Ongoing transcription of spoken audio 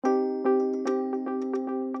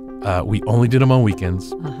We only did them on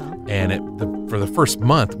weekends. And for the first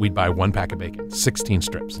month, we'd buy 1 pack of bacon, 16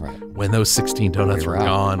 strips. Right. When those 16 donuts were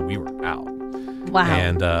gone, we were out. Wow.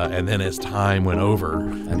 And then as time went over.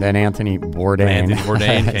 And then Anthony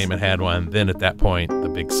Bourdain came and had one. Then at that point, the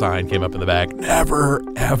big sign came up in the back, never,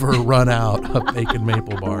 ever run out of bacon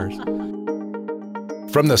maple bars.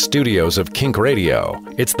 From the studios of Kink Radio,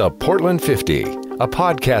 it's the Portland 50, a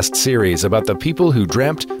podcast series about the people who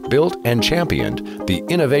dreamt, built, and championed the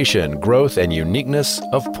innovation, growth, and uniqueness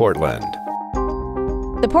of Portland.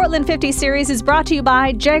 The Portland 50 series is brought to you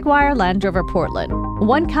by Jaguar Land Rover Portland.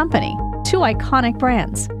 One company, 2 iconic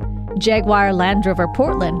brands. Jaguar Land Rover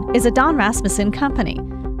Portland is a Don Rasmussen company,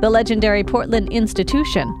 the legendary Portland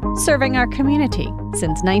institution serving our community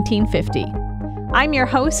since 1950. I'm your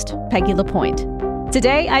host, Peggy LaPointe.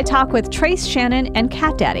 Today, I talk with Trace, Shannon, and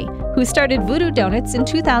Cat Daddy, who started Voodoo Doughnut in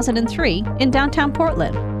 2003 in downtown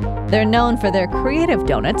Portland. They're known for their creative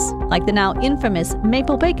donuts, like the now infamous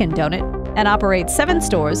Maple Bacon Donut, and operate 7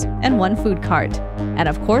 stores and 1 food cart. And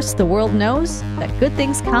of course, the world knows that good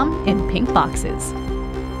things come in pink boxes.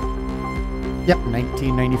 Yep,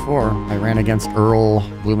 1994. I ran against Earl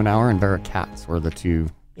Blumenauer and Vera Katz were the two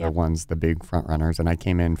the big front runners, and I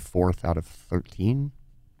came in 4th out of 13.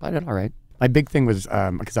 I did all right. My big thing was,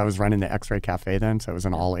 because I was running the X-Ray Cafe then, so it was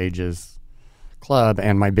an all-ages club,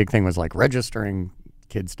 and my big thing was like registering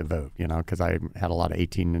kids to vote, because I had a lot of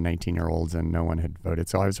 18 to 19-year-olds and no one had voted.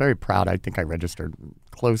 So I was very proud. I think I registered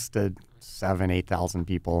close to 7,000, 8,000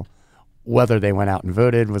 people. Whether they went out and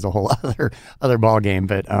voted was a whole other ball game,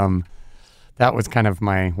 but that was kind of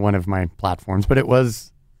one of my platforms. But it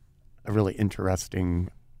was a really interesting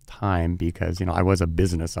time because, I was a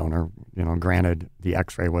business owner. Granted, the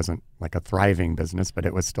X-Ray wasn't like a thriving business, but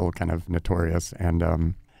it was still kind of notorious.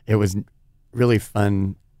 And it was really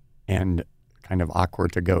fun and kind of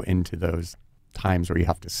awkward to go into those times where you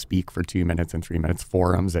have to speak for 2 minutes and 3 minutes,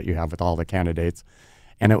 forums that you have with all the candidates.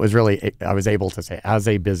 And it was really, I was able to say, as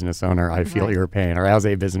a business owner, I feel your pain, or as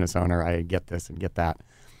a business owner, I get this and get that.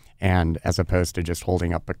 And as opposed to just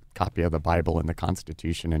holding up a copy of the Bible and the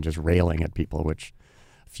Constitution and just railing at people, which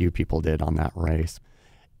few people did on that race.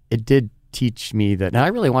 It did teach me that,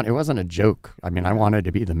 and it wasn't a joke. I mean, I wanted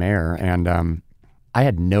to be the mayor, and I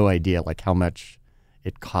had no idea like how much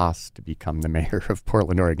it cost to become the mayor of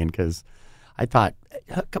Portland, Oregon, because I thought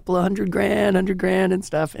a couple of $100,000 and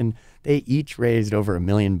stuff, and they each raised over $1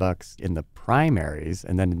 million in the primaries,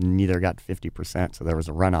 and then neither got 50%, so there was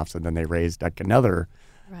a runoff, so then they raised like another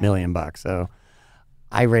 $1 million. So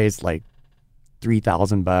I raised like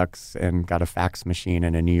 $3,000 and got a fax machine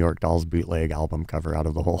and a New York Dolls bootleg album cover out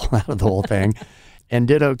of the whole thing, and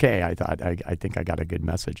did okay. I thought I think I got a good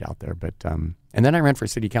message out there. But and then I ran for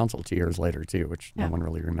city council 2 years later too, which no one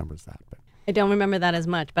really remembers that. But I don't remember that as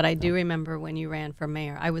much, but I do remember when you ran for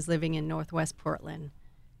mayor. I was living in Northwest Portland,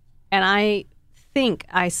 and I think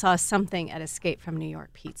I saw something at Escape from New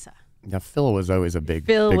York Pizza. Yeah, Phil was always a big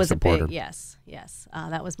supporter. Yes.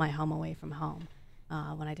 That was my home away from home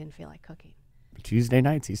when I didn't feel like cooking. Tuesday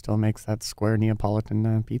nights, he still makes that square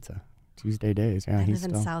Neapolitan pizza. Tuesday days, yeah. I live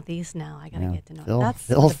in Southeast now. I got to get to know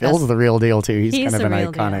Phil's the real deal, too. He's kind of an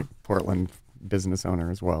iconic deal. Portland business owner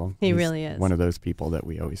as well. He really is. One of those people that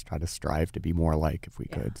we always try to strive to be more like if we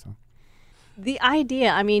could. So. The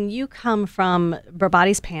idea, you come from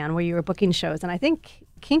Barbati's Pan where you were booking shows, and I think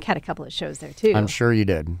Kink had a couple of shows there, too. I'm sure you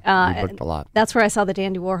did. You booked a lot. That's where I saw the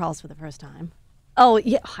Dandy Warhols for the first time. Oh,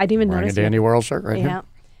 yeah. I didn't even notice a Dandy Warhol shirt right here.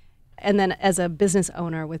 And then as a business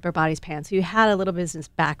owner with Barbati's Pan, so you had a little business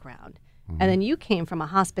background. Mm-hmm. And then you came from a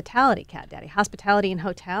hospitality, Cat Daddy. Hospitality and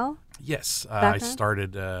hotel? Yes. I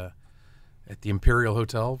started at the Imperial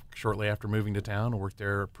Hotel shortly after moving to town. I worked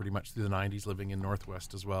there pretty much through the 90s, living in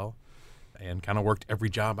Northwest as well. And kind of worked every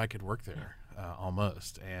job I could work there,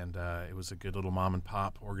 almost. And it was a good little mom and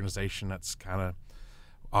pop organization that's kind of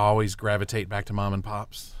always gravitate back to mom and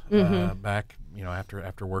pops back,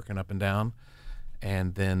 after working up and down.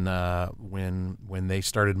 And then when they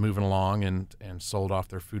started moving along and sold off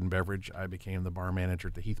their food and beverage, I became the bar manager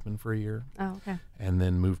at the Heathman for a year. Oh, okay. And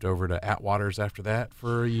then moved over to Atwater's after that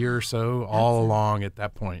for a year or so, all along at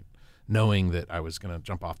that point, knowing that I was going to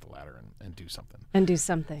jump off the ladder and do something.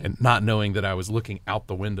 And not knowing that I was looking out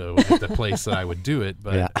the window at the place that I would do it,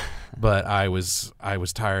 but I was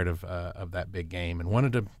tired of that big game and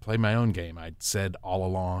wanted to play my own game. I'd said all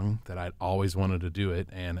along that I'd always wanted to do it,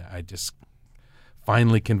 and I just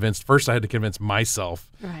finally convinced. First, I had to convince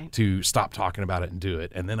myself to stop talking about it and do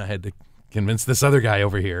it, and then I had to convince this other guy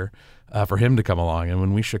over here for him to come along. And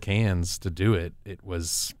when we shook hands to do it, it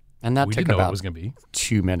was And that we took didn't know what about it was going to be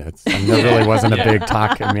 2 minutes. And there really wasn't a big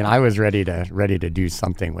talk. I mean, I was ready to do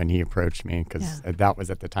something when he approached me, because that was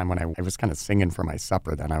at the time when I was kind of singing for my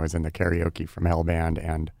supper. Then I was in the karaoke from Hell Band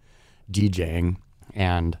and DJing,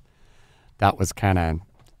 and that was kind of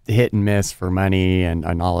hit and miss for money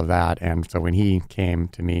and all of that. And so when he came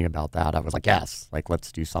to me about that, I was like, yes, like,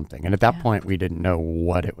 let's do something. And at that point, we didn't know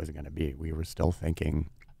what it was going to be. We were still thinking,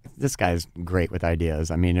 this guy's great with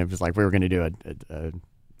ideas. I mean, it was like we were going to do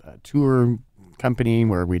a tour company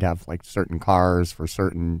where we'd have like certain cars for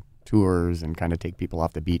certain tours and kind of take people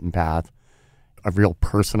off the beaten path. A real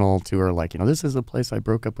personal tour, like, this is a place I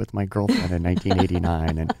broke up with my girlfriend in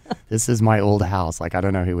 1989, and this is my old house. Like, I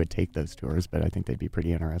don't know who would take those tours, but I think they'd be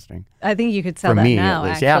pretty interesting. I think you could sell for that me, now, at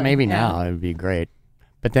least. actually. Yeah, maybe now it would be great.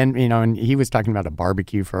 But then, and he was talking about a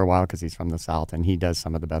barbecue for a while because he's from the South, and he does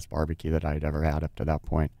some of the best barbecue that I'd ever had up to that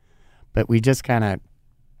point. But we just kind of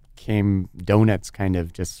donuts kind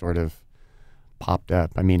of just sort of popped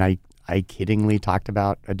up. I mean, I kiddingly talked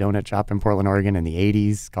about a donut shop in Portland, Oregon in the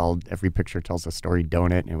 80s called Every Picture Tells a Story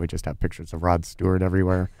Donut, and it would just have pictures of Rod Stewart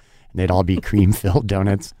everywhere, and they'd all be cream-filled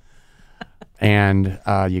donuts. And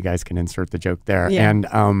you guys can insert the joke there. Yeah.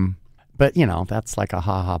 And but, that's like a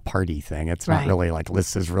ha-ha party thing. It's not really like,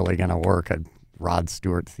 this is really going to work, a Rod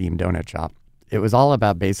Stewart-themed donut shop. It was all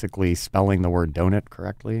about basically spelling the word donut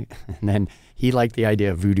correctly. And then he liked the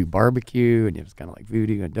idea of voodoo barbecue, and it was kind of like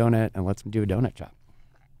voodoo and donut, and let's do a donut shop.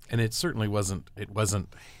 And it certainly wasn't. It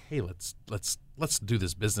wasn't. Hey, let's do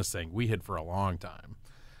this business thing. We had for a long time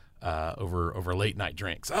over late night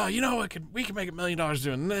drinks. Oh, we can make $1 million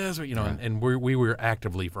doing this. And we were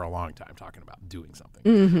actively for a long time talking about doing something.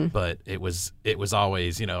 Mm-hmm. But it was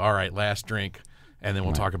always all right, last drink, and then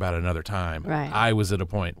we'll talk about it another time. Right. I was at a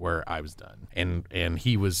point where I was done, and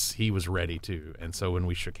he was ready too. And so when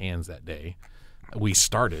we shook hands that day, we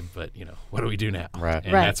started, but what do we do now? Right.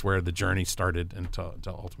 And that's where the journey started until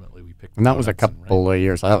ultimately we picked. And that was a donuts couple of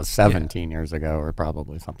years. That was 17 years ago, or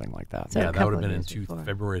probably something like that. So a that would couple have been of in years before.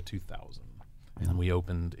 February 2000, and we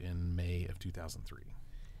opened in May of 2003.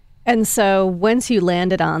 And so once you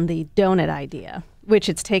landed on the donut idea, which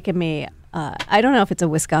it's taken me, I don't know if it's a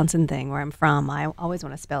Wisconsin thing where I'm from. I always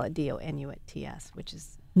want to spell it DONUTS, which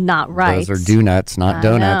is not right. Those are donuts, not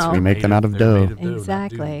donuts. know. We make them out of They're dough. made of dough, not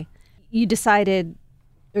Exactly. You decided,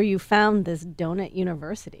 or you found this donut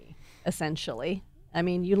university, essentially. I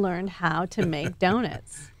mean, you learned how to make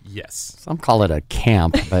donuts. Yes. Some call it a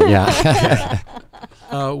camp, but yeah.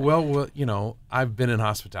 Well, I've been in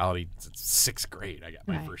hospitality since 6th grade. I got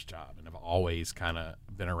my Right. first job, and I've always kind of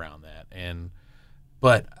been around that.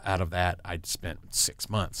 But out of that, I'd spent 6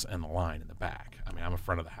 months in the line in the back. I mean, I'm a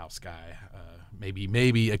front of the house guy,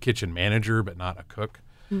 maybe a kitchen manager, but not a cook.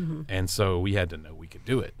 Mm-hmm. And so we had to know we could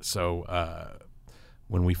do it. So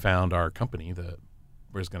when we found our company that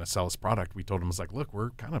was going to sell us product, we told them, look,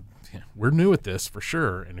 we're new at this for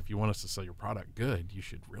sure. And if you want us to sell your product good, you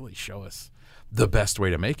should really show us the best way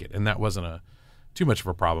to make it. And that wasn't too much of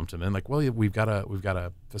a problem to them. Like, well, we've got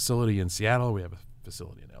a facility in Seattle. We have a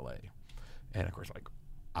facility in LA. And of course,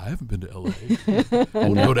 I haven't been to LA.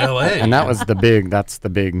 We'll go to LA. And that was the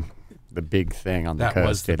big thing on the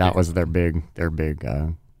coast. That was their big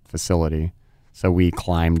facility. So we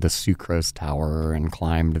climbed the sucrose tower and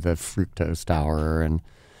climbed the fructose tower and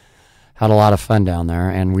had a lot of fun down there.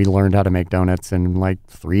 And we learned how to make donuts in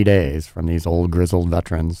 3 days from these old grizzled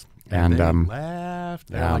veterans. And they laughed.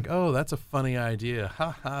 They're like, "Oh, that's a funny idea."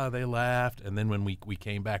 Ha ha! They laughed. And then when we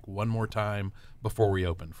came back one more time before we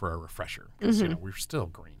opened for a refresher, because we were still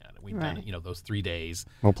green at it. We'd done it, those 3 days.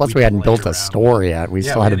 Well, plus we hadn't built a store yet. We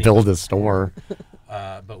still had to build a store.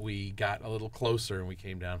 But we got a little closer and we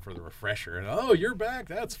came down for the refresher. And oh, you're back.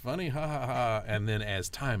 That's funny. Ha ha ha! And then as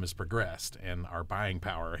time has progressed and our buying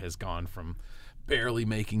power has gone from barely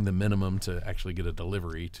making the minimum to actually get a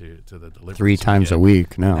delivery to the delivery 3 times a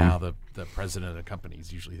week. No. Now the president of the company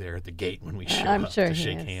is usually there at the gate when we show up to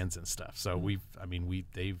shake hands and stuff. So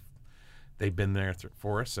they've been there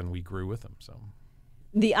for us, and we grew with them. So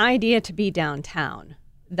The idea to be downtown,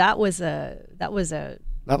 that was a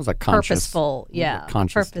conscious, purposeful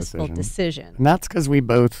decision. decision. And that's because we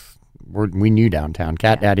knew downtown.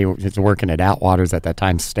 Daddy was working at Outwaters at that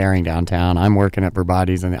time, staring downtown. I'm working at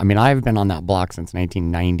Verbati's. And I've been on that block since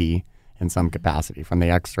 1990 in some capacity, from the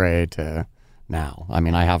X-ray to now.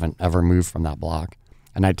 I haven't ever moved from that block.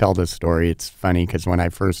 And I tell this story. It's funny because when I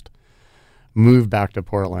first moved back to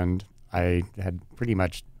Portland, I had pretty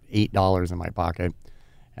much $8 in my pocket.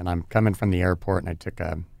 And I'm coming from the airport, and I took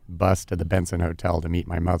a bus to the Benson Hotel to meet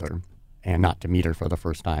my mother. And not to meet her for the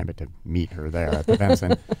first time, but to meet her there at the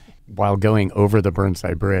Benson. While going over the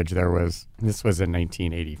Burnside Bridge, this was in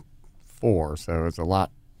 1984, so it was a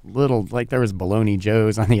lot little, like there was Bologna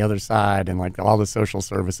Joe's on the other side and like all the social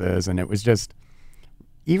services. And it was just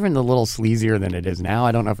even a little sleazier than it is now.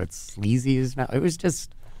 I don't know if it's sleazy as now. It was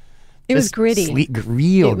just. It was gritty.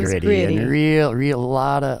 Real gritty. And real, a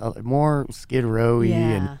lot of more Skid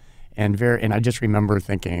Row-y and I just remember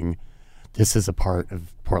thinking, this is a part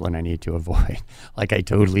of Portland I need to avoid. Like, I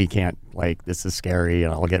totally can't, like, this is scary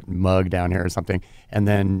and I'll get mugged down here or something. And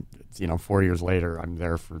then, 4 years later, I'm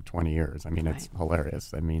there for 20 years. I mean, it's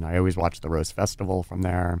hilarious. I mean, I always watched the Rose Festival from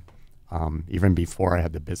there. Even before I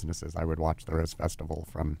had the businesses, I would watch the Rose Festival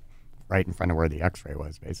from right in front of where the X-ray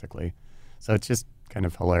was, basically. So it's just kind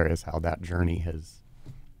of hilarious how that journey has,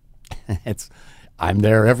 I'm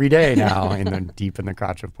there every day now deep in the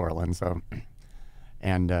crotch of Portland. So.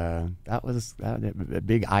 And that was a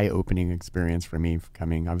big eye-opening experience for me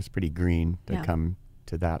coming. I was pretty green to come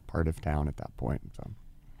to that part of town at that point. So.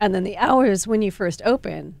 And then the hours when you first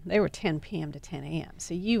opened, they were 10 p.m. to 10 a.m.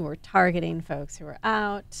 So you were targeting folks who were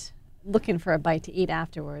out looking for a bite to eat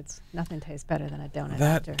afterwards. Nothing tastes better than a donut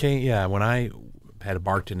after. When I had a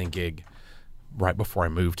bartending gig right before I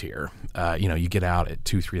moved here, you get out at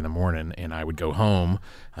 2, 3 in the morning, and I would go home.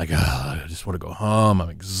 I just want to go home. I'm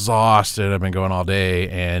exhausted. I've been going all day,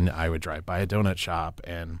 and I would drive by a donut shop,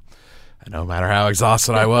 and no matter how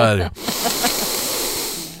exhausted I was,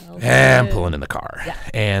 I'm pulling in the car. Yeah.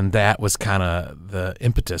 And that was kind of the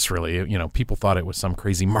impetus, really. People thought it was some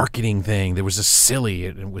crazy marketing thing. It was just silly.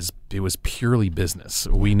 It was purely business.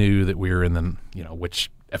 We knew that we were in the, which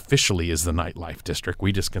officially is the nightlife district.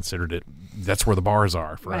 We just considered it, that's where the bars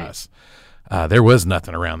are for us. There was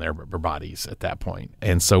nothing around there but bodies at that point.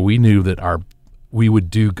 And so we knew that we would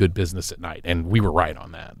do good business at night. And we were right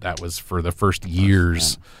on that. That was for the first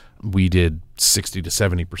years. We did 60 to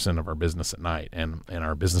 70% of our business at night, and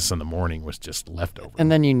our business in the morning was just leftover.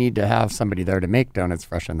 And then you need to have somebody there to make donuts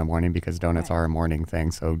fresh in the morning because donuts are a morning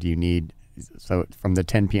thing. So from the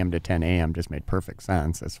 10 p.m. to 10 a.m. just made perfect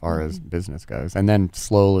sense as far as business goes. And then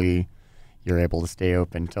slowly you're able to stay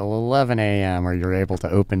open till 11 a.m. or you're able to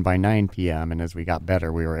open by 9 p.m. And as we got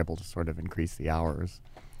better, we were able to sort of increase the hours.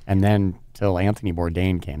 And then till Anthony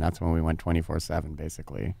Bourdain came, that's when we went 24/7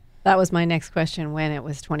 basically. That was my next question, when it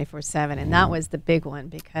was 24/7. And that was the big one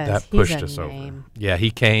because that pushed us over. Yeah,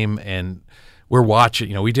 he came and we're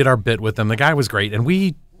watching. We did our bit with him. The guy was great.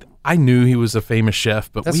 And I knew he was a famous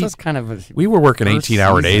chef, but we were working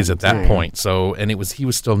 18-hour days at that point. So, and he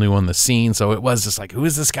was still new on the scene. So it was just like, who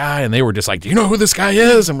is this guy? And they were just like, do you know who this guy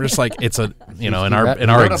is? And we're just like, it's a, in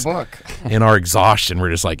our exhaustion,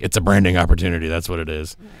 we're just like, it's a branding opportunity. That's what it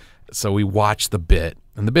is. So we watched the bit,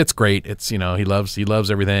 and the bit's great. It's he loves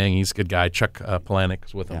everything. He's a good guy. Chuck Palahniuk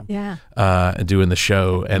was with him, doing the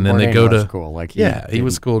show, and then they go to cool. He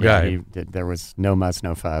was a cool guy. There was no muss,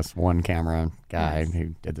 no fuss. One camera guy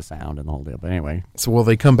who did the sound and the whole deal. But anyway, so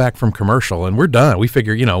they come back from commercial, and we're done. We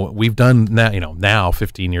figure we've done that. Now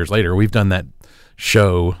 15 years later, we've done that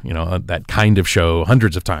show. That kind of show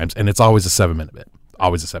hundreds of times, and it's always a 7-minute bit.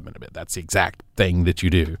 Always a 7-minute bit. That's the exact thing that you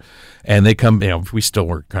do. And they come, we still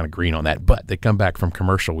were kind of green on that, but they come back from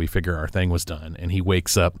commercial. We figure our thing was done. And he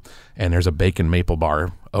wakes up and there's a bacon maple bar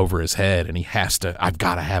over his head. And I've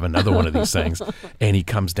got to have another one of these things. And he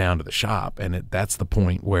comes down to the shop. And that's the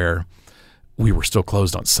point where we were still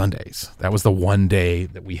closed on Sundays. That was the one day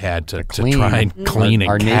that we had to try and clean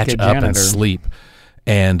and catch up and sleep.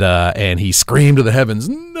 And he screamed to the heavens,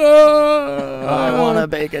 "No! I want a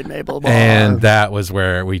bacon maple bar." And that was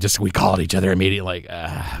where we called each other immediately,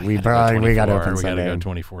 like, we got to open we got to Sunday. go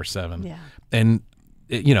 24/7. Yeah. And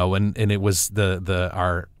and it was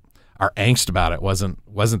our angst about it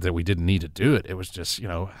wasn't that we didn't need to do it. It was just,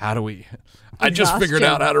 how do we? I just figured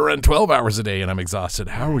out how to run 12 hours a day, and I'm exhausted.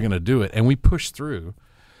 How are we going to do it? And we pushed through.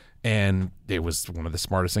 And it was one of the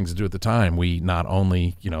smartest things to do at the time. We not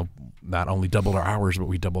only doubled our hours, but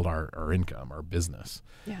we doubled our income, our business.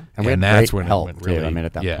 Yeah. And that's when help, it went really, too. I mean,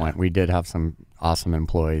 at that point, we did have some awesome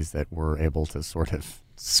employees that were able to sort of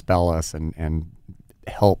spell us and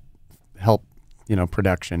help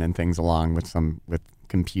production and things along with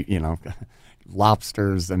compute,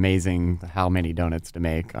 Lobster's amazing how many donuts to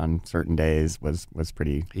make on certain days was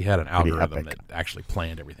pretty. He had an algorithm that actually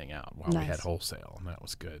planned everything out while we had wholesale, and that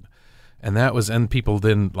was good. And people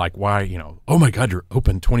then like, why, oh my God, you're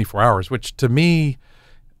open 24 hours, which to me,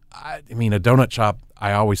 I mean, a donut shop,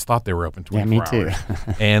 I always thought they were open 24 hours. Me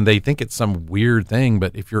too. And they think it's some weird thing,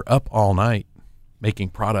 but if you're up all night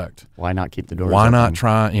making product, why not keep the doors open? Not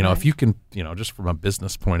try, if you can, just from a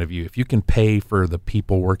business point of view, if you can pay for the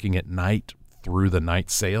people working at night through the night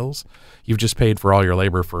sales, you've just paid for all your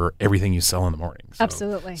labor for everything you sell in the morning. So,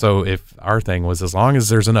 Absolutely. So if our thing was, as long as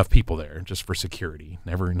there's enough people there, just for security,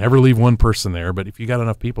 never leave one person there. But if you got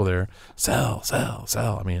enough people there, sell.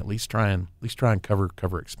 I mean, at least try and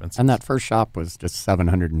cover expenses. And that first shop was just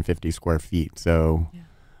 750 square feet. So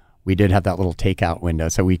we did have that little takeout window,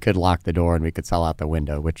 so we could lock the door and we could sell out the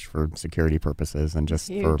window, which for security purposes and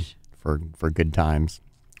just for good times.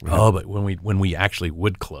 But when we actually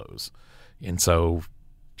would close, and so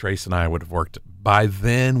Trace and I would have worked. By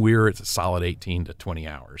then, we were at a solid 18 to 20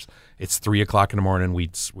 hours. It's 3 o'clock in the morning.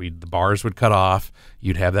 The bars would cut off.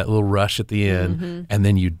 You'd have that little rush at the end, and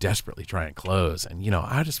then you desperately try and close. And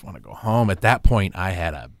I just want to go home. At that point, I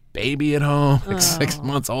had a baby at home, 6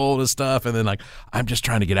 months old and stuff, and then I'm just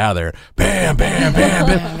trying to get out of there. Bam, bam, bam,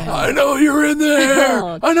 bam. I know you're in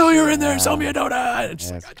there. Sell me a donut. And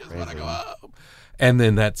she's like, I just want to go home. And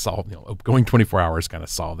then that solved, going 24 hours kind of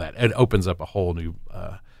solved that. It opens up a whole new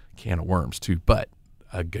can of worms too, but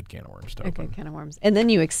a good can of worms to open. A good can of worms. And then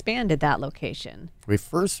you expanded that location. We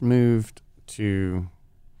first moved to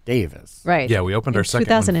Davis. Right. Yeah, we opened our second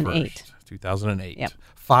 2008. one first. 2008. Yep.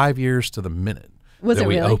 5 years to the minute. Was that it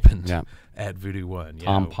we really? opened at Voodoo One.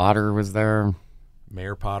 Tom Potter was there.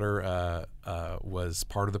 Mayor Potter was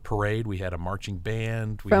part of the parade. We had a marching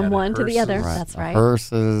band. From one to the other. Right. That's right.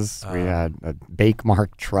 Hearses. We had a Bake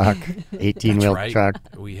Mark truck, 18-wheel truck.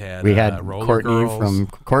 We had Courtney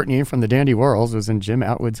girls. from the Dandy Whirls was in Jim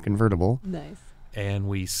Atwood's convertible. Nice. And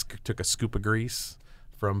we took a scoop of grease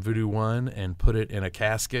from Voodoo One and put it in a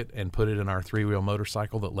casket and put it in our 3-wheel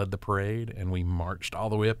motorcycle that led the parade, and we marched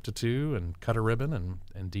all the way up to 2 and cut a ribbon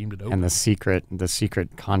and deemed it open. And the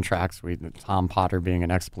secret contracts, Tom Potter being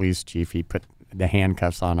an ex-police chief, he put the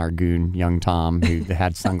handcuffs on our goon, young Tom, who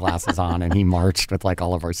had sunglasses on, and he marched with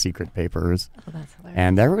all of our secret papers. Oh, that's hilarious.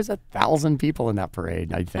 And there was 1,000 people in that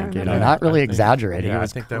parade, I think. Not really exaggerating. Yeah, it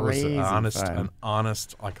was I think that was an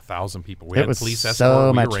honest 1,000 people. We had police escort.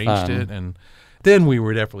 So much we arranged fun. it, and then we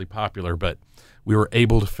were definitely popular, but we were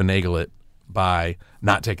able to finagle it by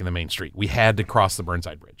not taking the main street. We had to cross the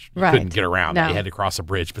Burnside Bridge. We couldn't get around. No. We had to cross a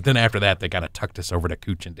bridge. But then after that, they kind of tucked us over to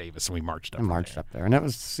Cooch and Davis, and we marched up there. And it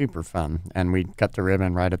was super fun. And we cut the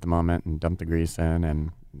ribbon right at the moment and dumped the grease in, and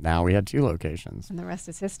now we had 2 locations. And the rest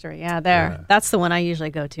is history. Yeah, there. Yeah. That's the one I usually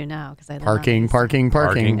go to now because I love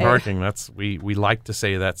parking. That's we like to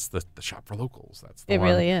say that's the shop for locals. That's the one.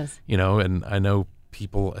 It really is. And I know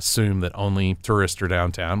people assume that only tourists are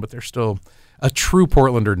downtown, but there's still a true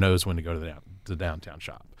Portlander knows when to go to the downtown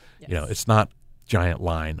shop. Yes. It's not giant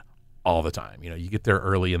line all the time. You get there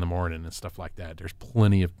early in the morning and stuff like that. There's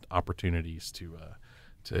plenty of opportunities to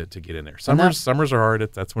get in there. Summers are hard.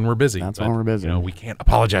 That's when we're busy. When we're busy. We can't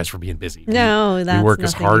apologize for being busy. No, we work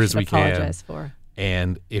as hard as we can. For.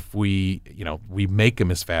 And if we make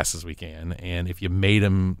them as fast as we can, and if you made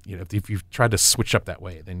them, if you've tried to switch up that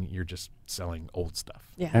way, then you're just selling old stuff.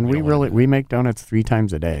 Yeah. And we make donuts 3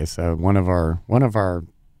 times a day. So one of our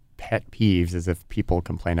pet peeves is if people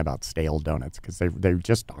complain about stale donuts because they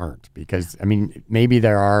just aren't. Because maybe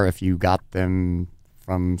there are if you got them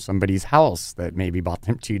from somebody's house that maybe bought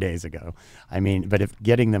them 2 days ago. But if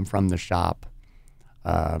getting them from the shop,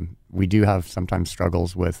 we do have sometimes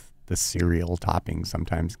struggles with. The cereal toppings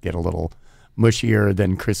sometimes get a little mushier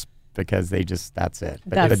than crisp because that's it.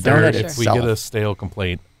 But the donut itself. If we get a stale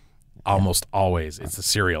complaint, almost always it's the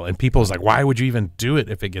cereal. And people's like, why would you even do it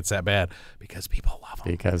if it gets that bad? Because people love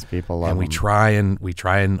them. And we try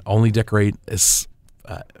and only decorate as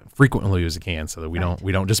frequently as we can so that we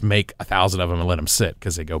don't just make 1,000 of them and let them sit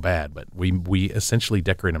because they go bad. But we essentially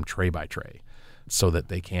decorate them tray by tray. So that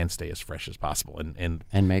they can stay as fresh as possible, and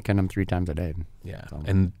making them 3 times a day. Yeah, so.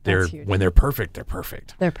 And when they're perfect, they're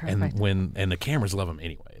perfect. They're perfect. And the cameras love them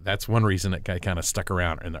anyway. That's one reason it kind of stuck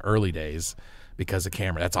around in the early days because the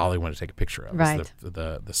camera. That's all they want to take a picture of. Right. Is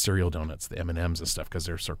the cereal donuts, the M&Ms and stuff because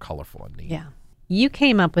they're so colorful and neat. Yeah. You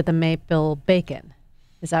came up with the maple bacon.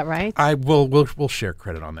 Is that right? We'll share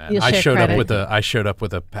credit on that. I showed up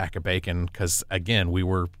with a pack of bacon because again we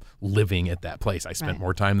were living at that place. I spent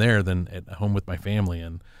more time there than at home with my family,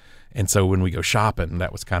 and so when we go shopping,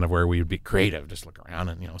 that was kind of where we would be creative, just look around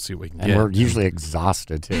and see what we can get. And we're usually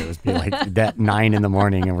exhausted too. It would be like that 9 a.m.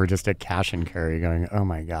 and we're just at cash and carry going, oh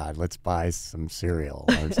my God, let's buy some cereal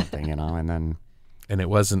or something, and then. And it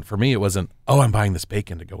wasn't for me. It wasn't. Oh, I'm buying this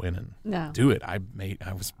bacon to go in and do it. I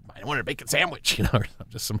wanted a bacon sandwich, or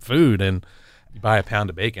just some food. And you buy a pound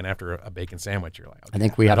of bacon after a bacon sandwich. You're like, okay, I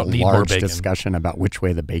think we had a large discussion about which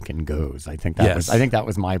way the bacon goes. I think that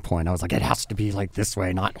was my point. I was like, it has to be like this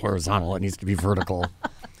way, not horizontal. It needs to be vertical.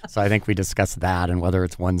 So I think we discussed that and whether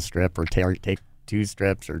it's one strip or take 2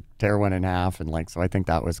 strips or tear one in half, and like, so I think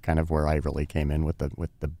that was kind of where I really came in with the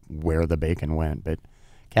where the bacon went. But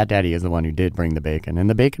Cat Daddy is the one who did bring the bacon, and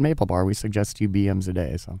the bacon maple bar, we suggest 2 BMs a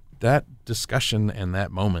day. So that discussion and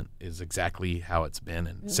that moment is exactly how it's been,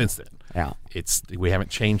 and since then, we haven't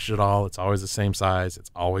changed at all. It's always the same size.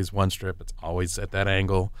 It's always 1 strip. It's always at that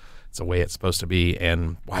angle. It's the way it's supposed to be,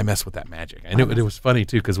 and why mess with that magic? And it was funny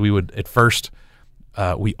too, because we would at first.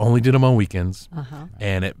 We only did them on weekends,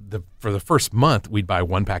 and for the first month, we'd buy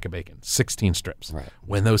 1 pack of bacon, 16 strips. Right.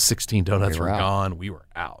 When those 16 donuts were gone, we were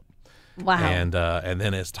out. Wow. And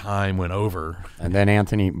then as time went over, and then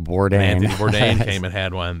Anthony Bourdain came and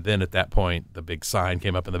had one. Then at that point, the big sign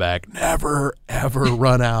came up in the back: "Never ever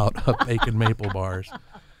run out of bacon maple bars."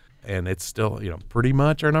 And it's still, pretty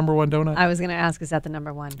much our number 1 donut. I was going to ask, is that the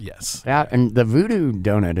number 1? Yes. That and the Voodoo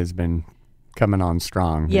Doughnut has been coming on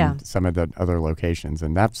strong in some of the other locations,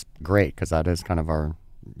 and that's great because that is kind of our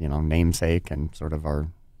namesake and sort of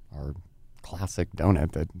our classic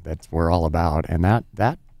donut that's we're all about, and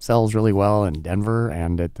that sells really well in Denver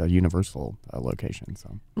and at the Universal location.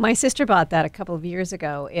 So my sister bought that a couple of years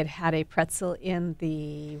ago. It had a pretzel in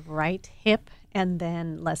the right hip, and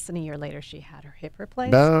then less than a year later she had her hip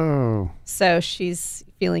replaced. So she's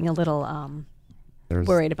feeling a little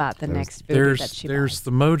worried about the next food that she There's buys.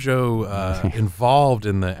 the mojo involved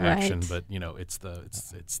in the action, but it's the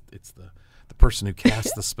person who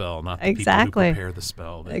casts the spell, not the people who prepare the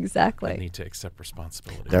spell. That need to accept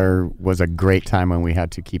responsibility. There was a great time when we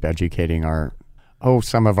had to keep educating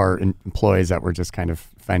some of our employees that were just kind of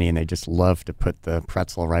funny, and they just loved to put the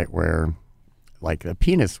pretzel right where, like, the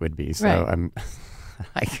penis would be. So I'm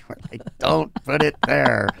we're like, don't put it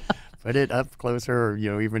there. Put it up closer, or,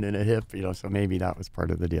 even in a hip, so maybe that was part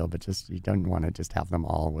of the deal. But just, you don't want to just have them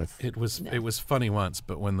all with. It was funny once,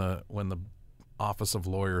 but when the Office of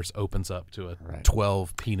Lawyers opens up to a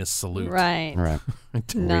 12 penis salute, right,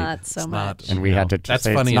 not so much. And we had to. That's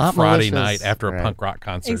say funny. It's On Friday malicious. night after a punk rock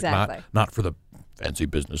concert, Exactly. not for the fancy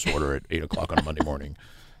business order at 8:00 on a Monday morning.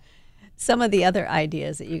 Some of the other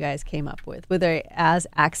ideas that you guys came up with, were they as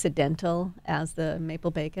accidental as the maple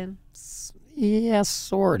bacon? Yeah,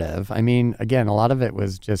 sort of. I mean, again, a lot of it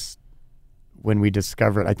was just when we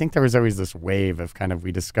discovered, I think there was always this wave of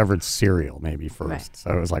we discovered cereal maybe first. Right.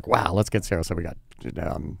 So it was like, wow, let's get cereal. So we got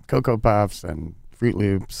Cocoa Puffs and Fruit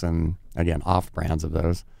Loops and, again, off-brands of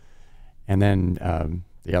those. And then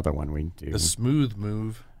the other one we do. The Smooth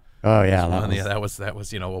Move. Oh, yeah. That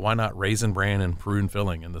was why not Raisin Bran and prune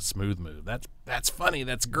filling in the Smooth Move? That's funny.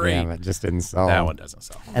 That's great. Yeah, but it just didn't sell. That one doesn't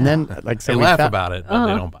sell. And then, they laugh about it, but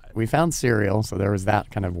they don't buy it. We found cereal, so there was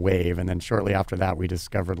that kind of wave. And then shortly after that, we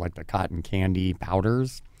discovered the cotton candy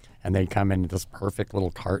powders. And they come in this perfect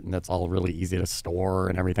little carton that's all really easy to store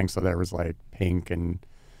and everything. So there was pink and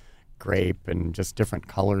grape and just different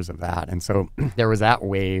colors of that. And so there was that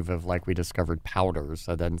wave of we discovered powders.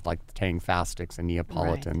 So then Tang Fastics and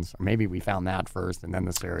Neapolitans. Or maybe we found that first and then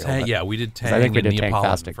the cereal. We did Tang I think we and did Tang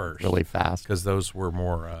Neapolitan Fastic first. really fast. Because those were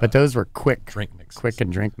more but those were quick drink mixes. Quick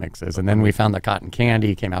and drink mixes. And then we found the cotton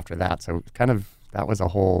candy came after that. So that was a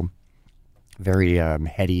whole very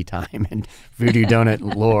heady time in Voodoo Doughnut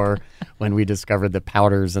lore when we discovered the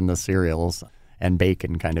powders and the cereals and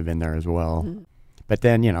bacon kind of in there as well. Mm-hmm. But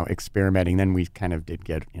then, experimenting, then we kind of did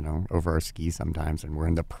get, over our skis sometimes, and we're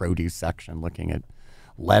in the produce section looking at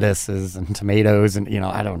lettuces and tomatoes and,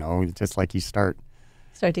 I don't know, just you start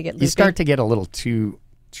to get loopy. You start to get a little too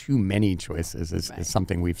many choices is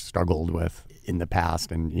something we've struggled with in the past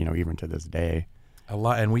and, even to this day. A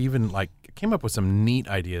lot, and we even came up with some neat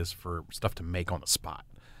ideas for stuff to make on the spot.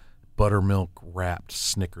 Buttermilk wrapped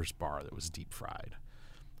Snickers bar that was deep fried.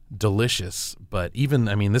 Delicious, but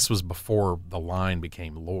this was before the line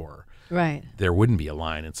became lore. Right. There wouldn't be a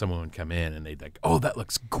line, and someone would come in and they'd oh, that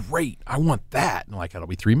looks great. I want that. And it'll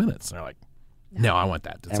be 3 minutes. And they're like, no, I want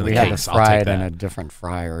that. It's and we had to fry it in a different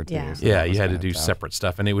fryer too. Yeah, so you had to do separate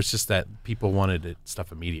stuff, and it was just that people wanted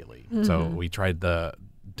stuff immediately. Mm-hmm. So we tried the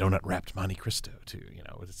donut wrapped Monte Cristo too.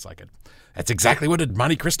 It's that's exactly what a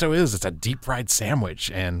Monte Cristo is. It's a deep fried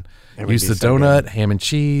sandwich, and use the donut, ham and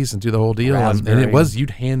cheese, and do the whole deal. And it was,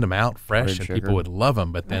 you'd hand them out fresh, and people would love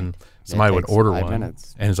them. But then somebody would order one, and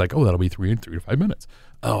it's oh, that'll be 3 to 5 minutes.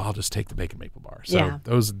 Oh, I'll just take the bacon maple bar. So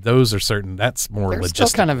those are certain. That's more logistic. Still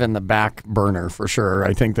kind of in the back burner for sure.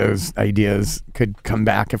 I think those ideas could come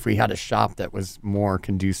back if we had a shop that was more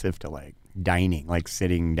conducive to dining,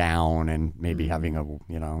 sitting down and maybe having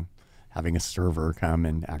a server come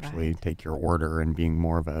and actually take your order and being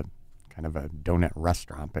more of a kind of a donut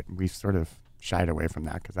restaurant. But we've sort of shied away from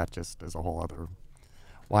that because that just is a whole other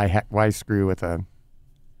why screw with a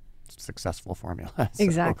successful formula.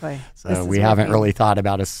 Exactly. So we haven't really thought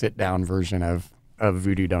about a sit down version of of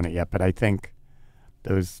Voodoo Doughnut yet, but I think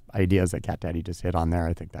those ideas that Cat Daddy just hit on there,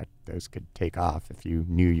 I think that those could take off if you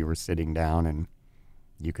knew you were sitting down and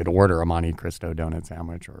you could order a Monte Cristo donut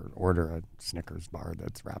sandwich or order a Snickers bar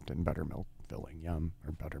that's wrapped in buttermilk filling,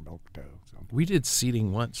 or buttermilk dough. So We did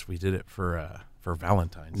seating once. We did it for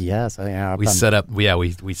Valentine's. yes, yeah. We set up.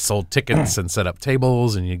 We sold tickets and set up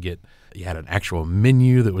tables, and you had an actual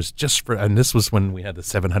menu that was just for. And this was when we had the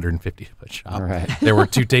 750-foot shop. Right. There were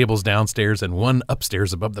 2 tables downstairs and 1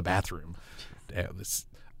 upstairs above the bathroom. It was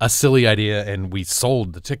a silly idea, and we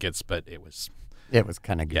sold the tickets, but it was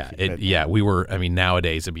kind of goofy. we were. I mean,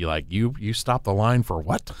 nowadays it'd be like you stop the line for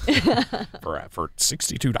what? for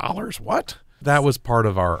 $62? What? That was part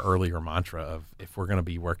of our earlier mantra of if we're going to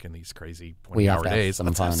be working these crazy 20-hour days,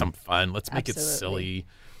 let's have some fun. Let's make it silly.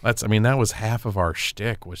 That was half of our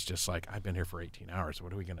shtick was just like, I've been here for 18 hours.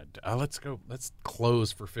 What are we going to do? Let's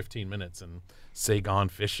close for 15 minutes and say gone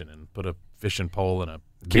fishing and put a fishing pole and a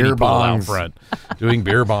beer pool out front doing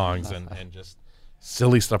beer bongs and just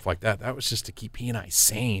silly stuff like that. That was just to keep he and I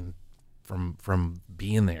sane from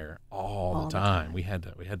being there all the time. We had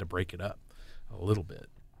to break it up a little bit.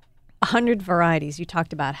 100 varieties. You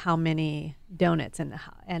talked about how many donuts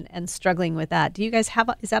and struggling with that. Do you guys have?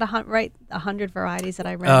 Is that 100 varieties that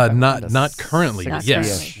I read? Not currently. Not but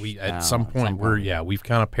yes, currently. we at some point we've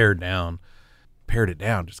kind of pared it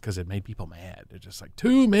down just because it made people mad. They're just like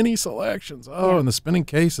too many selections. And the spinning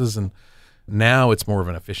cases, and now it's more of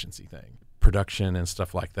an efficiency thing, production and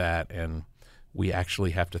stuff like that, and we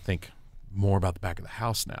actually have to think more about the back of the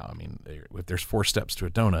house now. I mean, if there's 4 steps to a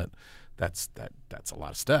donut. That's a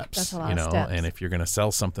lot of steps. That's a lot of steps. And if you're going to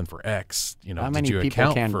sell something for X, how many did you people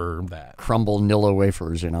account can for that? Crumble Nilla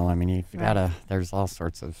wafers, I mean, you've gotta. There's all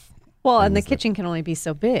sorts of. And the kitchen can only be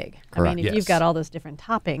so big. Correct. I mean, if you've got all those different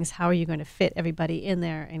toppings, how are you going to fit everybody in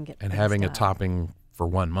there and get? And having done? a topping for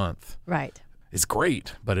 1 month, right, is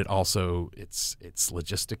great, but it also it's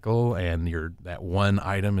logistical, and that one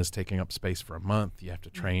item is taking up space for a month. You have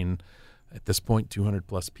to train. At this point, 200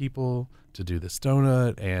 plus people to do this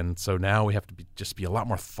donut, and so now we have to be a lot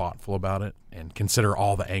more thoughtful about it and consider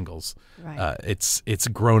all the angles. Right. It's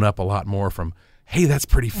grown up a lot more from, hey, that's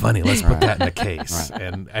pretty funny. Let's put that in a case,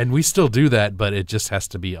 and we still do that, but it just has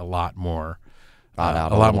to be a lot more thought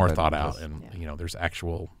out, and there's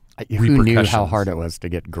actual. Who knew how hard it was to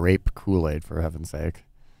get grape Kool-Aid, for heaven's sake?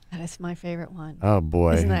 That is my favorite one. Oh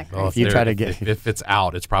boy! Isn't that crazy? Well, if you try to get if it's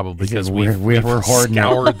out, it's probably because we're hoarding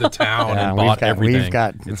scoured the town and bought everything.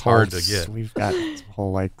 It's hard to get. We've got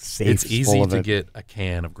whole safes. It's easy to get a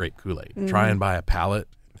can of grape Kool-Aid. Try and buy a pallet.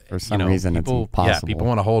 For some reason, it's impossible. Yeah, people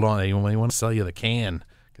want to hold on. They want to sell you the can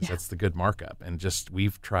because that's the good markup. And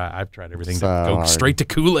I've tried everything to go straight to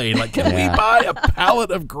Kool-Aid. Like, can we buy a pallet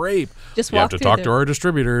of grape? Just you have to talk to our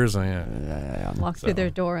distributors. Walk through their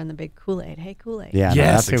door and the big Kool-Aid. Hey, Kool-Aid. Yeah,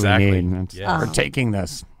 yes, that's exactly. What we need. We're taking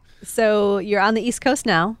this. So you're on the East Coast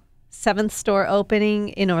now. 7th store opening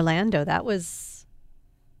in Orlando. That was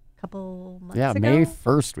a couple months ago. Yeah, May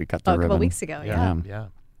 1st we cut the ribbon. A couple weeks ago. Yeah.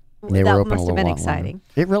 They were open must have been exciting.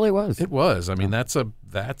 It really was. It was. I mean, that's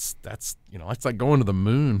it's like going to the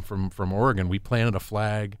moon from Oregon. We planted a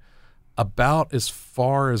flag about as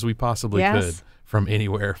far as we possibly could from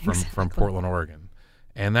anywhere from Portland, Oregon,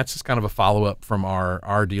 and that's just kind of a follow up from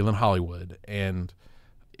our deal in Hollywood, and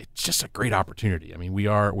it's just a great opportunity. I mean, we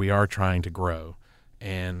are trying to grow,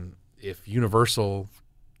 and if Universal,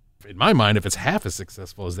 in my mind, if it's half as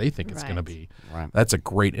successful as they think it's going to be, that's a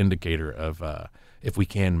great indicator of if we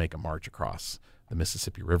can make a march across the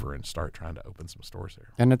Mississippi River and start trying to open some stores there.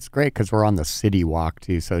 And it's great because we're on the city walk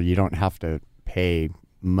too, so you don't have to pay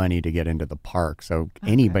money to get into the park. So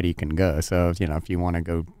anybody can go. So if you want to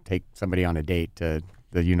go take somebody on a date to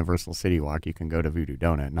the Universal City Walk, you can go to Voodoo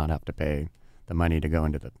Doughnut and not have to pay the money to go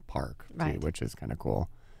into the park, too, which is kind of cool.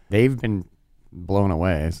 They've been blown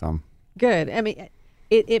away. So good. I mean,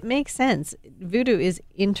 it makes sense. Voodoo is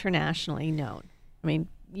internationally known. I mean,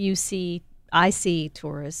 I see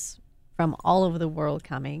tourists from all over the world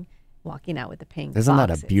coming, walking out with the pink Isn't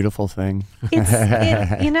boxes. that a beautiful thing?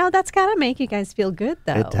 That's got to make you guys feel good,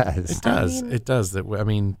 though. It does. It does.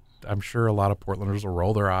 I'm sure a lot of Portlanders will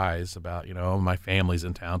roll their eyes about, my family's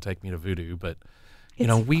in town, take me to Voodoo, but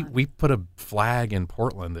we put a flag in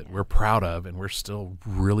Portland that we're proud of, and we're still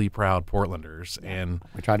really proud Portlanders. And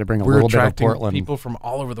we try to bring a little bit of Portland. People from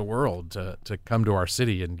all over the world to come to our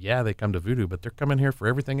city, and they come to Voodoo, but they're coming here for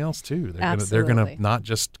everything else too. They're gonna not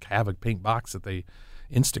just have a pink box that they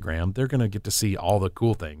Instagram. They're gonna get to see all the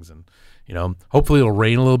cool things, and hopefully it'll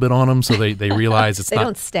rain a little bit on them so they realize it's they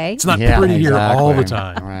don't stay. It's not pretty here all the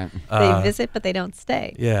time. Right. They visit, but they don't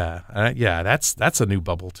stay. That's a new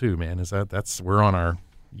bubble too, man. We're on our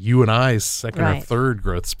you and I's second or Right. third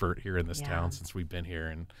growth spurt here in this Yeah. town since we've been here,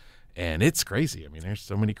 and it's crazy. I mean, there's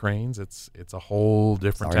so many cranes. It's a whole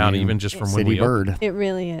different town, even just from when City we opened. bird. It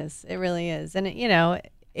really is. It really is. And,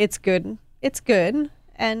 it's good. It's good.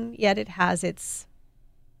 And yet it has its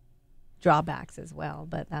drawbacks as well.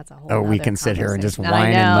 But that's a whole Oh, we nother can sit here and just conversation.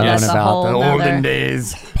 whine I know, and moan that's a about whole the nother- olden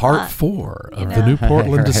days. Part 4 of know. the New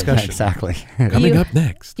Portland Right, discussion. Exactly. Coming You- up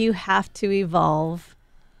next. You have to evolve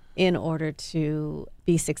in order to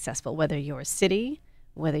be successful, whether you're a city,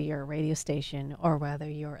 whether you're a radio station, or whether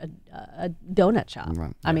you're a donut shop.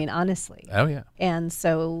 Right. I mean, honestly. Oh, yeah. And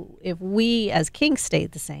so if we as King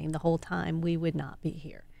stayed the same the whole time, we would not be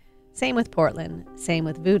here. Same with Portland, same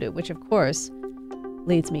with Voodoo, which of course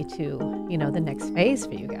leads me to, the next phase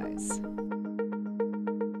for you guys.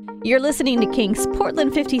 You're listening to King's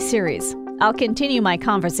Portland 50 series. I'll continue my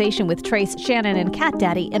conversation with Trace, Shannon, and Cat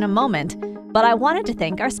Daddy in a moment, but I wanted to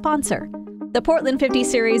thank our sponsor. The Portland 50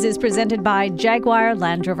 series is presented by Jaguar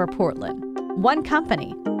Land Rover Portland. One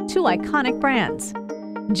company, 2 iconic brands.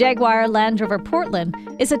 Jaguar Land Rover Portland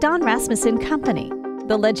is a Don Rasmussen company,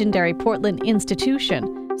 the legendary Portland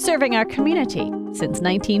institution, serving our community since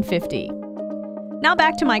 1950. Now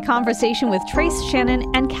back to my conversation with Trace, Shannon,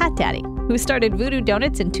 and Cat Daddy, who started Voodoo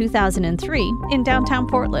Doughnut in 2003 in downtown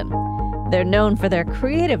Portland. They're known for their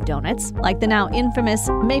creative donuts, like the now infamous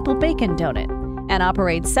Maple Bacon Donut, and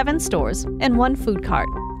operate 7 stores and 1 food cart.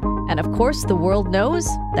 And of course, the world knows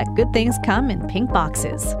that good things come in pink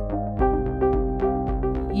boxes.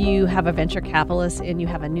 You have a venture capitalist and you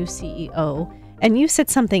have a new CEO, and you said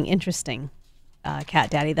something interesting, Cat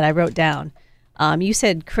Daddy, that I wrote down. You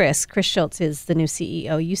said Chris Schultz is the new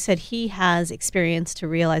CEO. You said he has experience to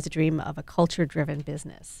realize a dream of a culture-driven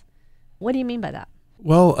business. What do you mean by that?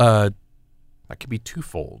 Well, that could be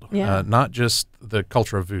twofold. Yeah. Not just the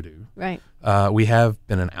culture of voodoo. Right. We have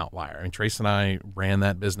been an outlier. I mean, Trace and I ran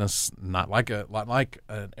that business not like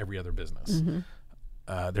every other business.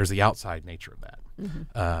 Mm-hmm. There's the outside nature of that.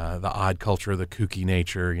 Mm-hmm. The odd culture, the kooky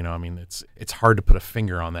nature. I mean, it's hard to put a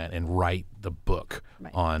finger on that and write the book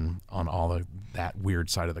Right. on all of that weird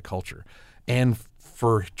side of the culture. And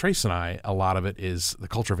for Trace and I, a lot of it is the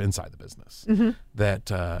culture of inside the business. Mm-hmm.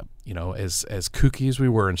 That as kooky as we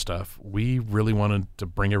were and stuff, we really wanted to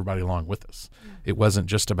bring everybody along with us. It wasn't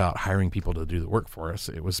just about hiring people to do the work for us.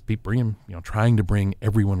 It was trying to bring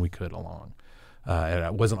everyone we could along. And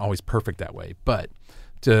it wasn't always perfect that way, but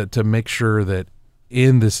to make sure that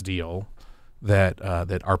in this deal that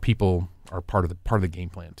our people are part of the game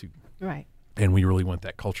plan too. Right. And we really want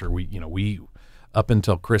that culture. We up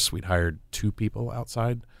until Chris, we'd hired 2 people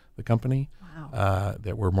outside the company. Wow.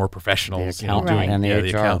 That were more professionals, The accountant Right. and the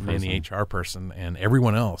the HR accountant and the HR person, and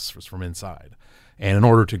everyone else was from inside. And in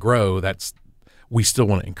order to grow, we still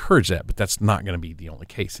want to encourage that, but that's not going to be the only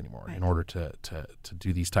case anymore. Right. In order to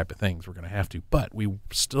do these type of things, we're going to have to. But we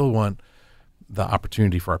still want the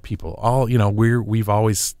opportunity for our people. We've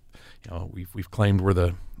always, we've claimed we're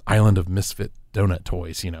the island of misfit donut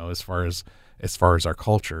toys. As far as our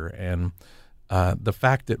culture, and the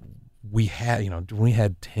fact that we had, when we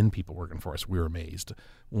had 10 people working for us, we were amazed.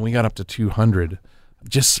 When we got up to 200,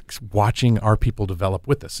 just watching our people develop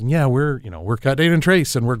with us. And yeah, we're Cat Date and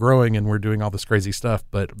Trace, and we're growing and we're doing all this crazy stuff.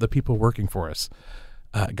 But the people working for us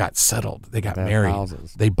got settled. They got They had married.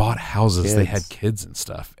 houses. They bought houses. They Kids. had kids and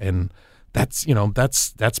stuff. And that's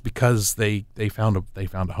because they found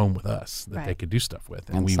a home with us that they Right. could do stuff with.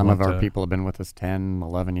 And we some of want our to- people have been with us 10,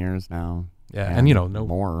 11 years now. Yeah, and no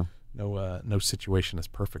more. no situation is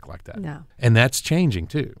perfect like that. No. And that's changing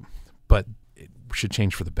too, but it should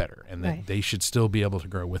change for the better, and that Right. they should still be able to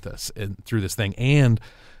grow with us through this thing. And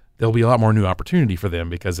there'll be a lot more new opportunity for them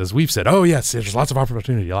because, as we've said, oh yes, there's lots of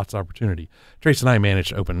opportunity. Trace and I managed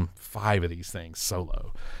to open 5 of these things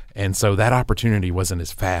solo, and so that opportunity wasn't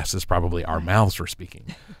as fast as probably our mouths were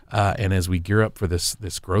speaking. And as we gear up for this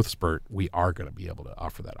growth spurt, we are going to be able to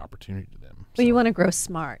offer that opportunity to them. But you want to grow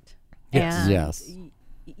smart. Yes. And Yes.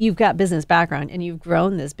 You've got business background, and you've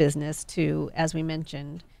grown this business to, as we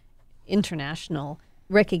mentioned, international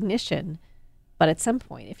recognition. But at some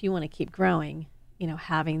point, if you want to keep growing,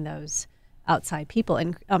 having those outside people.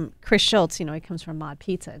 And Chris Schultz, he comes from Mod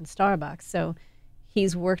Pizza and Starbucks. So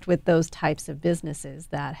he's worked with those types of businesses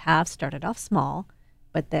that have started off small,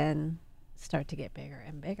 but then start to get bigger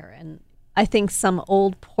and bigger. And I think some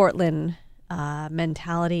old Portland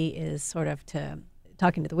mentality is sort of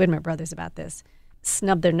talking to the Widmer brothers about this,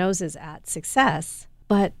 snub their noses at success,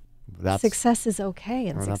 but success is okay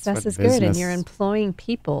and success is good, and you're employing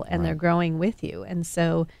people and they're growing with you. And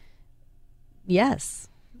so, yes,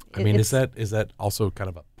 I mean, is that also kind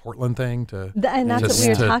of a Portland thing to? And that's what we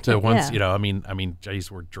were talking about. Once, I mean, geez,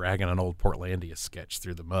 we're dragging an old Portlandia sketch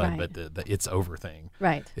through the mud, Right. but the it's over thing,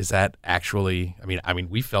 Right. Is that actually? I mean,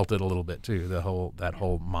 we felt it a little bit too. That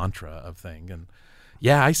whole mantra of thing, and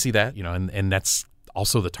yeah, I see that. And that's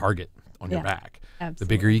also the target on your back. Absolutely. The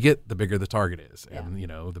bigger you get, the bigger the target is, and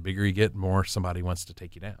the bigger you get, more somebody wants to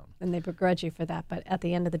take you down. And they begrudge you for that, but at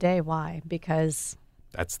the end of the day, why? Because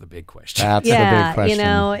that's the big question. That's the big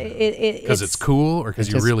question. Because it's cool, or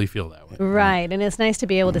because you really feel that way. Right. And it's nice to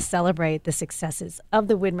be able to celebrate the successes of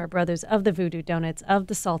the Widmer brothers, of the Voodoo Doughnuts, of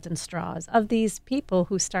the Salt and Straws, of these people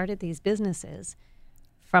who started these businesses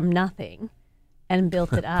from nothing and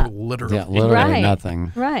built it up. Literally. Yeah, literally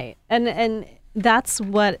nothing. Right. And that's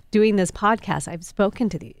what doing this podcast, I've spoken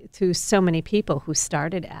to so many people who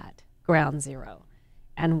started at ground zero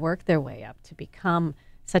and worked their way up to become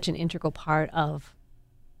such an integral part of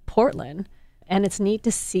Portland. And it's neat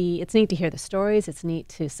to hear the stories. It's neat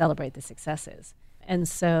to celebrate the successes. And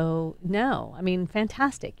so,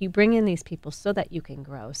 fantastic. You bring in these people so that you can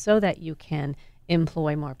grow, so that you can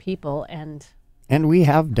employ more people. And we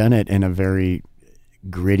have done it in a very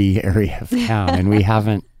gritty area of town, and we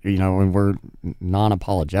haven't, and we're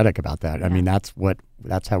non-apologetic about that. Yeah. I mean, that's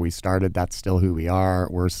how we started. That's still who we are.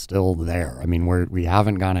 We're still there. I mean, we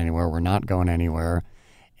haven't gone anywhere. We're not going anywhere.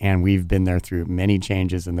 And we've been there through many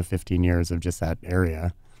changes in the 15 years of just that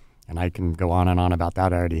area. And I can go on and on about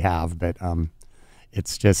that. I already have, but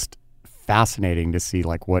it's just fascinating to see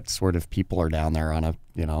like what sort of people are down there on a,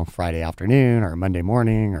 Friday afternoon or Monday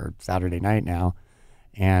morning or Saturday night now.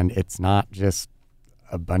 And it's not just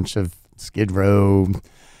a bunch of Skid Row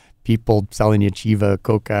people selling you Chiva,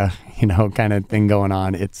 Coca, kind of thing going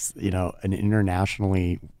on. It's, an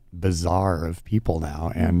internationally bazaar of people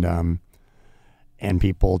now. And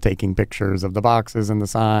people taking pictures of the boxes and the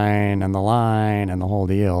sign and the line and the whole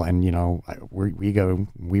deal. And,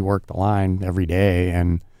 we work the line every day,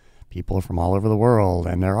 and people are from all over the world.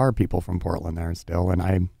 And there are people from Portland there still.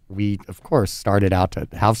 And we, of course, started out to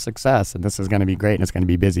have success, and this is going to be great and it's going to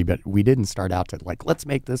be busy. But we didn't start out to let's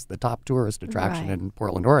make this the top tourist attraction in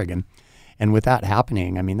Portland, Oregon. And with that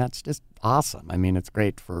happening, I mean, that's just awesome. I mean, it's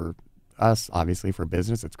great for us, obviously, for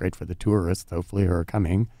business. It's great for the tourists, hopefully, who are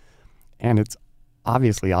coming. And it's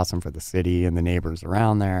obviously awesome for the city and the neighbors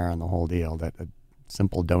around there and the whole deal, that a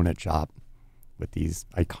simple donut shop with these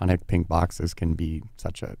iconic pink boxes can be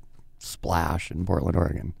such a splash in Portland,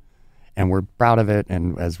 Oregon. And we're proud of it.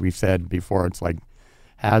 And as we've said before, it's like,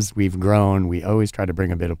 as we've grown, we always try to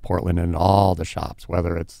bring a bit of Portland into all the shops,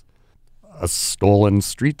 whether it's a stolen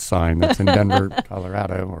street sign that's in Denver,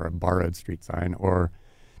 Colorado, or a borrowed street sign, or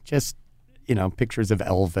just pictures of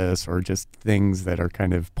Elvis, or just things that are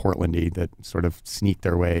kind of Portlandy that sort of sneak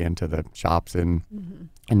their way into the shops. And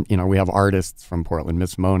we have artists from Portland.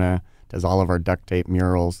 Miss Mona does all of our duct tape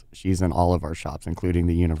murals. She's in all of our shops, including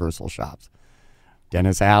the Universal shops.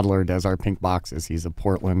 Dennis Adler does our pink boxes. He's a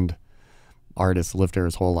Portland artist, lived here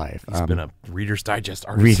his whole life. He's been a Reader's Digest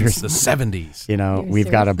artist since the 70s.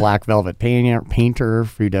 We've got a black velvet painter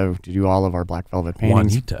who do all of our black velvet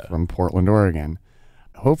paintings from Portland, Oregon.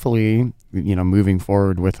 Hopefully, moving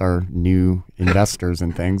forward with our new investors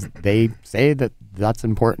and things, they say that that's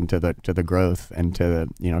important to the growth and to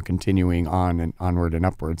the, continuing on and onward and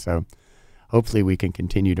upward. So hopefully we can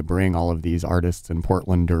continue to bring all of these artists and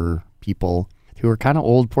Portlander people who are kind of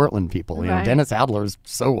old Portland people. Right. Dennis Adler's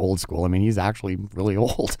so old school. I mean, he's actually really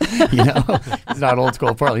old. He's not old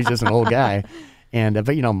school Portland. He's just an old guy. And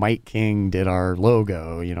but Mike King did our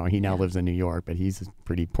logo. He now lives in New York, but he's a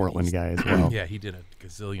pretty Portland guy as well. Yeah, he did a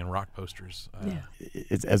gazillion rock posters.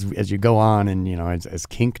 It's, as you go on, and as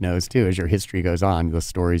Kink knows too, as your history goes on, the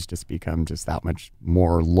stories just become just that much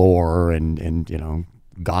more lore and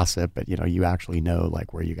gossip. But you actually know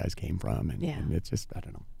like where you guys came from, and it's just, I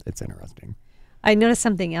don't know, it's interesting. I noticed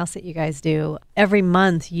something else that you guys do. Every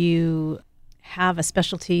month you have a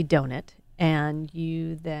specialty donut, and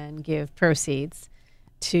you then give proceeds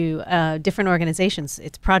to different organizations.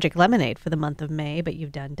 It's Project Lemonade for the month of May, but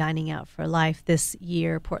you've done Dining Out for Life this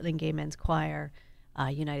year, Portland Gay Men's Choir,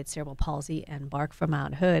 United Cerebral Palsy, and Bark for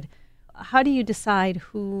Mount Hood. How do you decide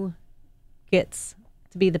who gets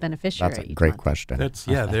to be the beneficiary? That's a great question.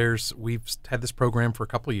 We've had this program for a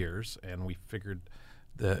couple of years, and we figured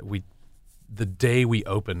the day we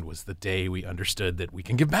opened was the day we understood that we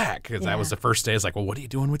can give back, because that was the first day. It's like, well, what are you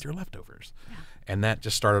doing with your leftovers? Yeah. And that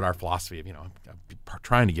just started our philosophy of,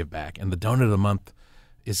 trying to give back. And the donut of the month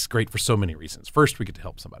is great for so many reasons. First, we get to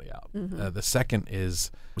help somebody out. Mm-hmm. The second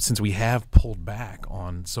is, since we have pulled back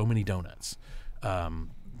on so many donuts,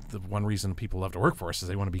 the one reason people love to work for us is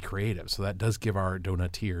they want to be creative. So that does give our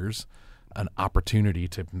donutiers an opportunity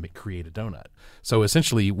to create a donut. So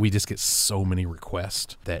essentially, we just get so many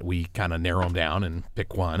requests that we kind of narrow them down and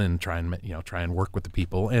pick one and try and work with the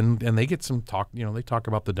people, and they get some talk. They talk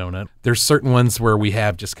about the donut. There's certain ones where we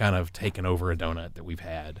have just kind of taken over a donut that we've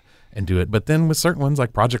had and do it. But then with certain ones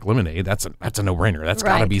like Project Lemonade, that's a no-brainer. That's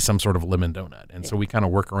got to be some sort of lemon donut. And so we kind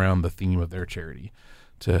of work around the theme of their charity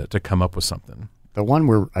to come up with something. The one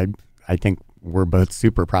where I think we're both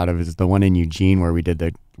super proud of is the one in Eugene where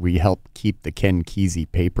we helped keep the Ken Kesey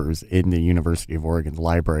papers in the University of Oregon's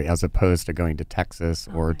library as opposed to going to Texas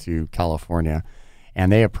or to California.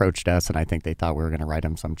 And they approached us, and I think they thought we were going to write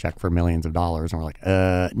them some check for millions of dollars. And we're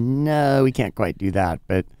like, no, we can't quite do that.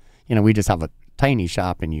 But, we just have a tiny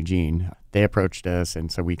shop in Eugene. They approached us,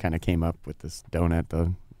 and so we kind of came up with this donut,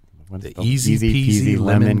 the easy peasy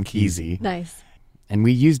lemon Kesey. Nice. And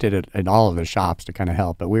we used it at all of the shops to kind of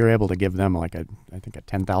help, but we were able to give them I think a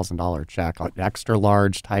 $10,000 check, an extra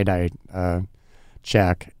large tie-dye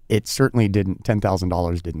check. It certainly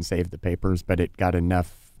 $10,000 didn't save the papers, but it got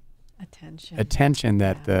enough attention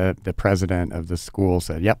that the president of the school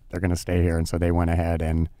said, yep, they're going to stay here. And so they went ahead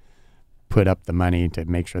and put up the money to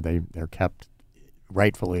make sure they're kept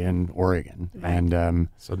rightfully in Oregon. Right. And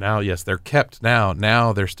so now, yes, they're kept now.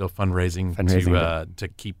 Now they're still fundraising to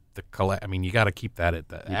keep the collect. I mean, you got to keep that at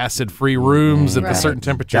the acid-free rooms at a certain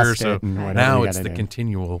temperature. So now it's the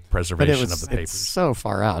continual preservation of the papers. It's so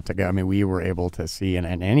far out to go. I mean, we were able to see, and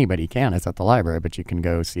anybody can. It's at the library, but you can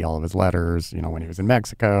go see all of his letters. When he was in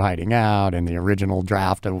Mexico hiding out, and the original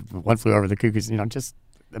draft of One Flew Over the Cuckoo's. Just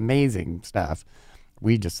amazing stuff.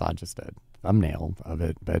 We just saw just a thumbnail of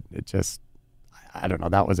it, but it just. I don't know.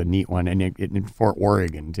 That was a neat one, and in Fort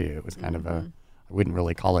Oregon too. It was kind of I wouldn't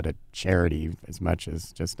really call it a charity as much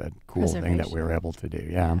as just a cool thing that we were able to do.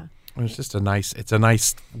 Yeah. It's just a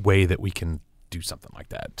nice way that we can do something like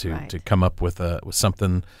that to come up with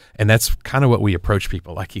something, and that's kind of what we approach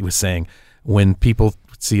people. Like he was saying, when people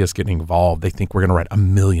see us getting involved, they think we're going to write $1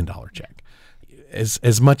 million check.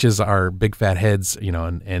 As much as our big fat heads,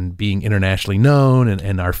 and being internationally known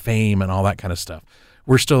and our fame and all that kind of stuff.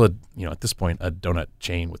 We're still, at this point, a donut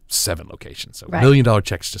chain with 7 locations. So $1 million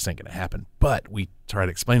checks just ain't going to happen. But we try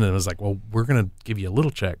to explain to them, it's like, well, we're going to give you a little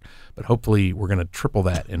check, but hopefully we're going to triple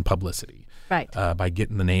that in publicity. Right. By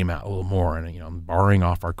getting the name out a little more and, borrowing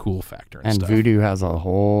off our cool factor and stuff. And Voodoo has a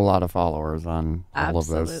whole lot of followers on all of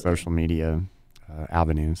those social media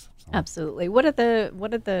avenues. So. Absolutely. What are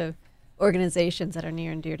the organizations that are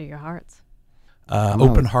near and dear to your hearts?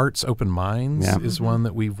 Open Hearts, Open Minds is one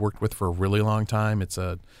that we've worked with for a really long time. It's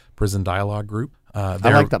a prison dialogue group. I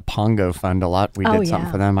like the Pongo Fund a lot. We did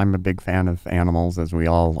something for them. I'm a big fan of animals, as we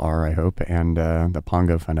all are, I hope. And the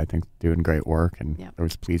Pongo Fund, I think, doing great work. And I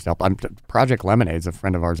was pleased to help. Project Lemonade's a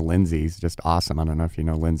friend of ours, Lindsay's just awesome. I don't know if you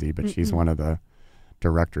know Lindsay, but she's one of the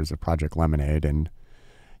directors of Project Lemonade. And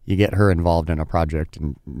you get her involved in a project,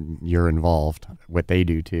 and you're involved. What they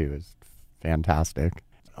do, too, is fantastic.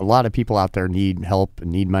 A lot of people out there need help and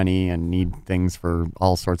need money and need things for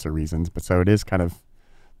all sorts of reasons. But so it is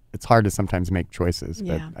it's hard to sometimes make choices.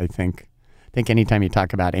 But I think anytime you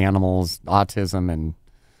talk about animals, autism, and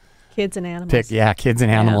kids and animals, kids and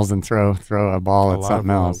animals, and throw a ball at something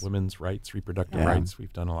else. Women's rights, reproductive rights.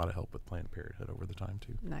 We've done a lot of help with Planned Parenthood over the time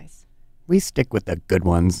too. Nice. We stick with the good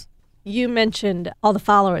ones. You mentioned all the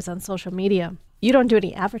followers on social media. You don't do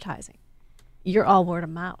any advertising. You're all word of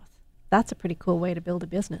mouth. That's a pretty cool way to build a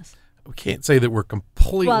business. We can't say that we're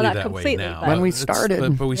completely not that completely, way now. When we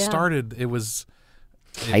started. But we started, it was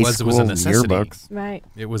a Yearbooks. necessity. Right.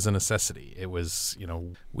 It was a necessity. It was,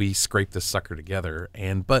 we scraped this sucker together.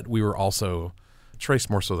 But we were also, Trace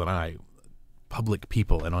more so than I, public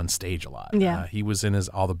people and on stage a lot. Yeah. He was in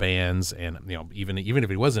all the bands, and even if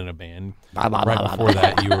he wasn't in a band, before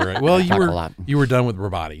that you were done with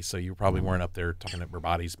Rabati, so you probably weren't up there talking at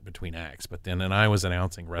Rabati's between acts. But then, and I was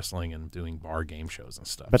announcing wrestling and doing bar game shows and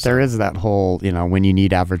stuff. But there is that whole, when you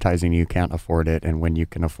need advertising, you can't afford it, and when you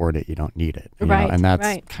can afford it, you don't need it. You know? And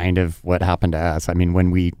that's kind of what happened to us. I mean, when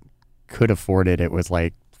we could afford it, it was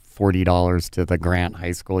like $40 to the Grant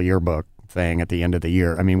High School yearbook thing at the end of the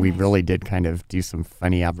year. I mean, we really did kind of do some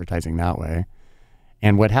funny advertising that way.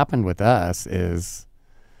 And what happened with us is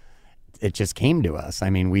it just came to us. I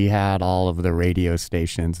mean, we had all of the radio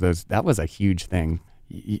stations. That was a huge thing.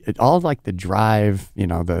 All like the drive,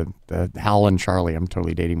 the Hal and Charlie, I'm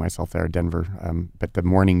totally dating myself there, Denver, but the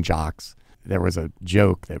morning jocks, there was a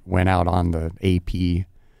joke that went out on the AP,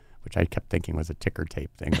 which I kept thinking was a ticker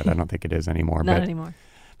tape thing, but I don't think it is anymore. Not anymore.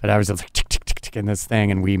 But I was just like, tick, tick, tick, tick, in this thing,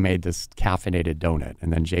 and we made this caffeinated donut.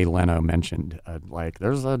 And then Jay Leno mentioned,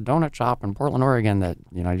 there's a donut shop in Portland, Oregon that,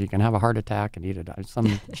 you can have a heart attack and eat it.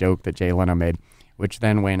 Some joke that Jay Leno made. which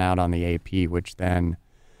then went out on the AP, which then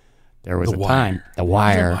there was The a Wire. time, The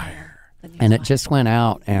Wire. And it just went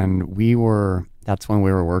out, and that's when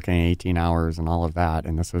we were working 18 hours and all of that,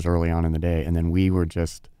 and this was early on in the day, and then we were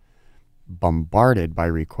just bombarded by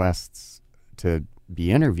requests to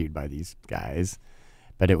be interviewed by these guys,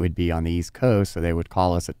 but it would be on the East Coast, so they would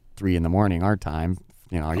call us at 3 a.m. our time.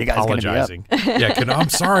 You know, are you guys apologizing? Yeah, I'm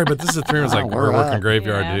sorry, but this is 3. I was like, we're working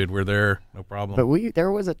graveyard, Yeah. dude. We're there, no problem. But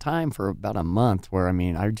there was a time for about a month where,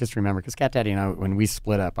 I just remember, because Cat Daddy and I, when we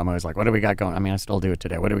split up, I'm always like, what do we got going? I still do it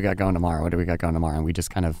today. What do we got going tomorrow? What do we got going tomorrow? And we just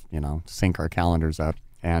kind of, sync our calendars up.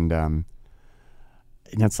 And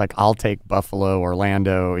it's like, I'll take Buffalo,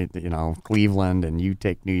 Orlando, Cleveland, and you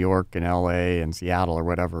take New York and LA and Seattle or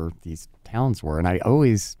whatever these towns were. And I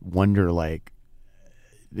always wonder,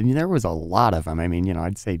 there was a lot of them.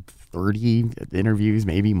 I'd say 30 interviews,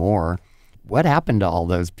 maybe more. What happened to all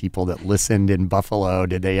those people that listened in Buffalo?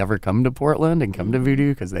 Did they ever come to Portland and come to Voodoo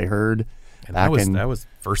because they heard and that was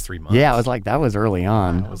first 3 months. Yeah, it was like that was early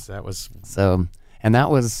on. That was so, and that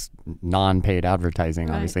was non-paid advertising,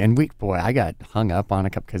 Right. obviously. And I got hung up on a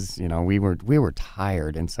couple because we were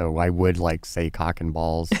tired, and so I would say cock and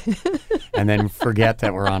balls, and then forget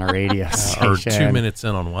that we're on a radio or station. 2 minutes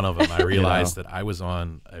in on one of them, I realized that I was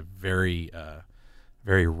on a very,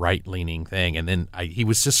 very right-leaning thing, and then he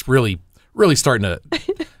was just really, really starting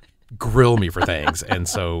to grill me for things, and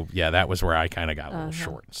so that was where I kind of got a little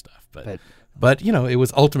short and stuff. But it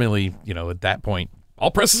was ultimately at that point, all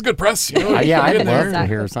press is good press. I'd love to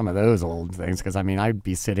hear some of those old things because I'd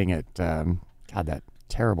be sitting at that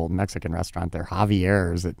terrible Mexican restaurant there,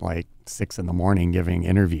 Javier's, at 6 a.m. giving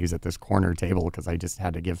interviews at this corner table because I just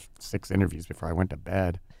had to give 6 interviews before I went to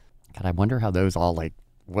bed. God, I wonder how those all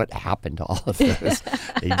what happened to all of those?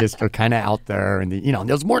 They just are kind of out there, and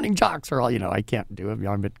those morning jocks are all I can't do it.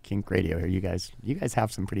 I'm at Kink Radio here. You guys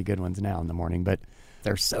have some pretty good ones now in the morning, but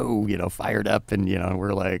they're so fired up, and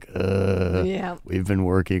we're like, we've been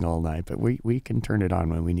working all night, but we can turn it on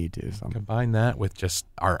when we need to. So combine that with just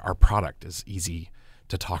our product is easy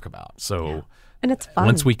to talk about. So and it's fun.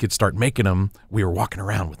 Once we could start making them, we were walking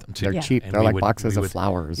around with them too. They're cheap. And they're we like would- boxes we of would-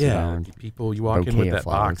 flowers. Yeah, people, you walk in with bouquet of that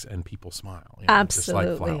flowers. box and people smile. Absolutely.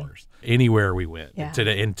 Just like flowers. Anywhere we went. Yeah.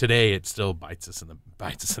 Today it still bites us in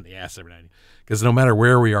the ass every night. Because no matter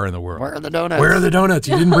where we are in the world, Where are the donuts? Where are the donuts?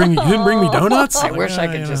 You didn't bring me donuts. I wish I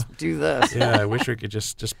could just do this. Yeah, I wish we could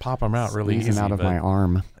just pop them out really Squeeze easy. them out of but- my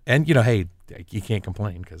arm. And hey, you can't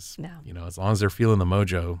complain because No. as long as they're feeling the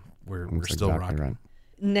mojo, we're That's still exactly rocking. right.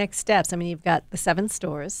 Next steps. You've got the 7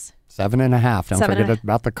 stores. 7.5. Don't 7 forget and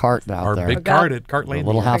about the cart out Our there. big cart at Cart The Landing.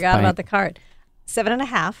 little half Forgot pint. about the cart.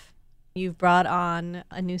 7.5. You've brought on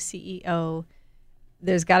a new CEO.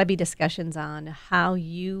 There's got to be discussions on how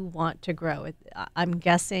you want to grow it. I'm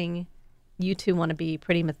guessing you two want to be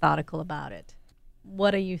pretty methodical about it.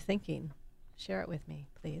 What are you thinking? Share it with me,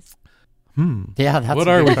 please. Yeah, that's What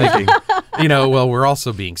a are good we question. thinking? Well, we're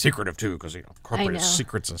also being secretive too because corporate know.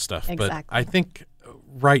 secrets and stuff. But Exactly. I think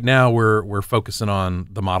right now we're focusing on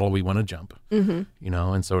the model we want to jump.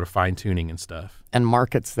 And sort of fine tuning and stuff. And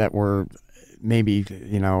markets that were maybe,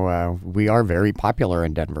 we are very popular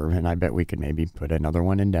in Denver, and I bet we could maybe put another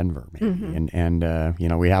one in Denver, maybe.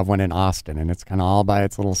 And we have one in Austin, and it's kind of all by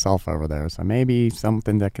its little self over there. So maybe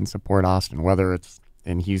something that can support Austin, whether it's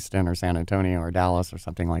in Houston or San Antonio or Dallas or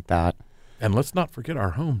something like that. And let's not forget our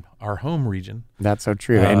home region. That's so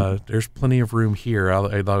true. And There's plenty of room here,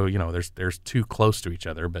 although there's too close to each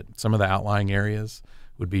other. But some of the outlying areas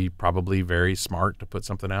would be probably very smart to put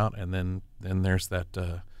something out. And then there's that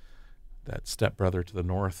stepbrother to the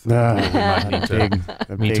north that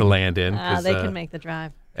we might need to land in. 'Cause, They can make the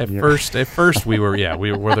drive. At first we were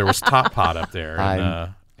where there was Top Pot up there,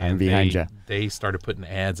 I'm and behind ya. they started putting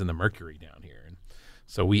ads in the Mercury down here.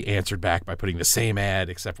 So we answered back by putting the same ad,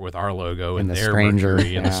 except for with our logo and the their stranger,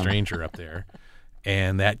 Mercury and the yeah. stranger up there.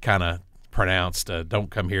 And that kind of pronounced,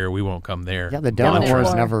 don't come here, we won't come there. yeah, the donut Donut wars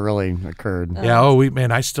war. never really occurred. Yeah,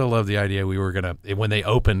 I still love the idea we were going to, when they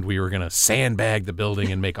opened, we were going to sandbag the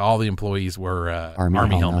building and make all the employees wear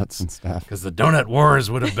Army helmets. and stuff. Because the donut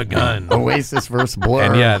wars would have begun. Oasis versus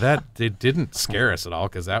Blur. And it didn't scare us at all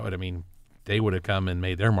because that would, they would have come and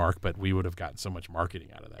made their mark, but we would have gotten so much marketing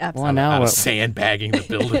out of that. Absolutely. Out of sandbagging the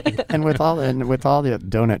building. And with all the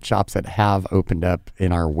donut shops that have opened up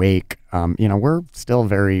in our wake, we're still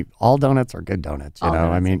all donuts are good donuts. All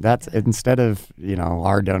donuts are That's instead of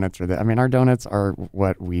our donuts our donuts are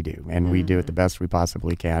what we do, and we do it the best we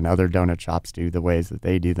possibly can. Other donut shops do the ways that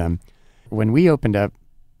they do them. When we opened up,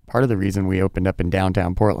 part of the reason we opened up in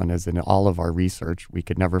downtown Portland is in all of our research, we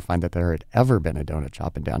could never find that there had ever been a donut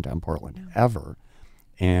shop in downtown Portland, ever.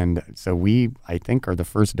 And so we, I think, are the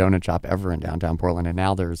first donut shop ever in downtown Portland. And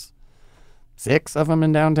now there's 6 of them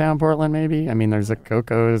in downtown Portland, maybe. I mean, there's a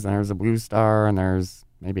Coco's, and there's a Blue Star, and there's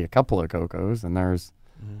maybe a couple of Coco's, and there's,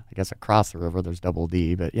 I guess, across the river, there's Double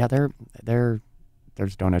D. But yeah, there's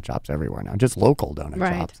donut shops everywhere now, just local donut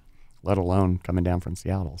shops, let alone coming down from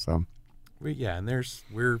Seattle. So, and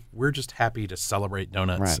we're just happy to celebrate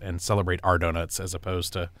donuts and celebrate our donuts as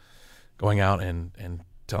opposed to going out and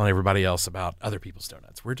telling everybody else about other people's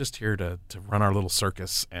donuts. We're just here to run our little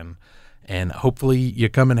circus, and hopefully you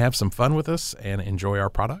come and have some fun with us and enjoy our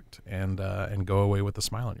product and go away with a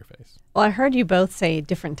smile on your face. Well, I heard you both say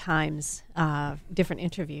different times, different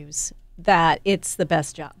interviews, that it's the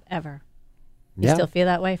best job ever. You still feel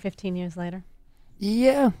that way 15 years later?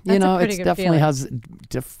 Yeah, That's it definitely has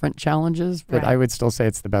different challenges, but I would still say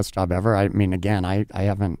it's the best job ever. I mean, again, I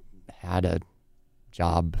haven't had a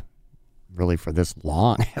job really for this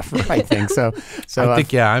long ever, I think. So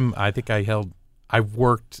I've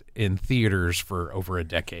worked in theaters for over a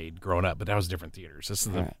decade growing up, but that was different theaters. This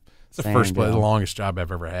is the first, the longest job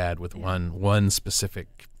I've ever had with one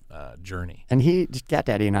specific journey. And Cat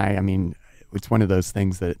Daddy and I mean, it's one of those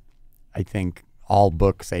things that I think all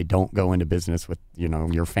books say don't go into business with,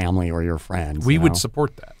 your family or your friends. We would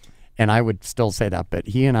support that. And I would still say that, but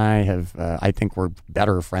he and I have, I think we're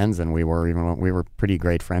better friends than we were, even when we were pretty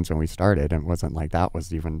great friends when we started. And it wasn't like that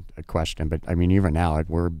was even a question. But I mean, even now,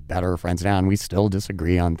 we're better friends now, and we still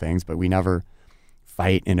disagree on things, but we never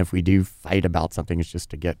fight. And if we do fight about something, it's just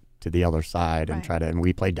to get to the other side and and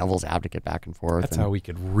we play devil's advocate back and forth. That's how we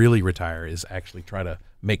could really retire, is actually try to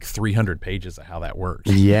make 300 pages of how that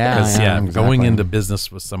works. Yeah. Exactly. Going into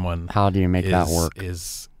business with someone. How do you make that work?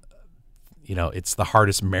 It's the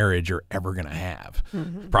hardest marriage you're ever going to have.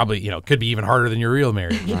 Mm-hmm. Probably, could be even harder than your real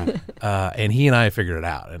marriage. And he and I figured it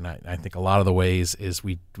out. And I think a lot of the ways is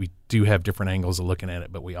we do have different angles of looking at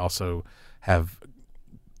it, but we also have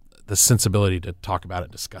the sensibility to talk about it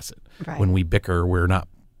and discuss it. Right. When we bicker, we're not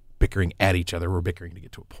bickering at each other. We're bickering to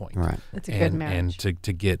get to a point. Right. That's a good marriage. And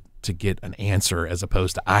to get an answer as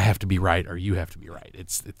opposed to I have to be right or you have to be right.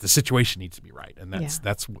 It's the situation needs to be right, and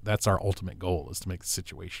that's our ultimate goal, is to make the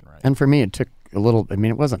situation right. And for me, it took a little. I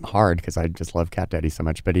mean, it wasn't hard because I just love Cat Daddy so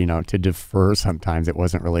much. But to defer sometimes, it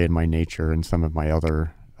wasn't really in my nature. And some of my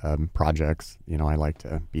other projects, I like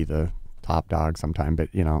to be the top dog sometimes. But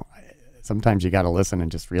sometimes you got to listen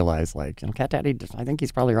and just realize, like, Cat Daddy, I think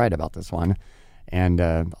he's probably right about this one. And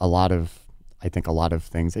a lot of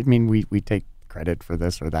things. I mean, we take credit for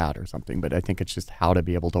this or that or something, but I think it's just how to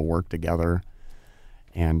be able to work together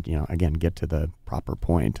and, again, get to the proper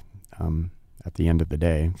point at the end of the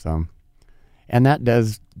day. So, and that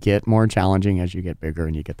does get more challenging as you get bigger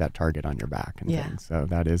and you get that target on your back and things. So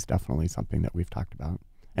that is definitely something that we've talked about.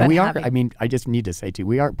 And I just need to say too,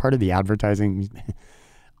 we are part of the advertising.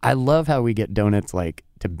 I love how we get donuts like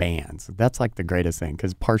to bands. That's like the greatest thing,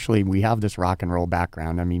 because partially we have this rock and roll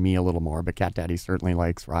background. I mean, me a little more, but Cat Daddy certainly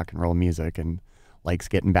likes rock and roll music and likes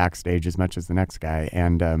getting backstage as much as the next guy.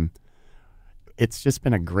 And it's just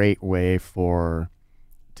been a great way to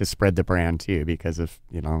spread the brand too, because if,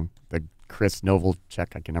 the Chris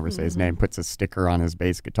Novacek, I can never say his name, puts a sticker on his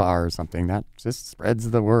bass guitar or something, that just spreads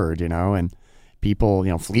the word, and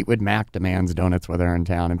people, Fleetwood Mac demands donuts when they're in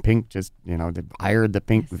town, and Pink just, they hired the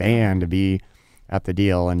Pink van to be at the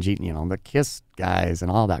deal, and the Kiss guys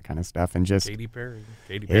and all that kind of stuff, and just Katy Perry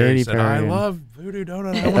said, "I love Voodoo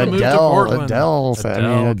Doughnut. I want to move to Portland."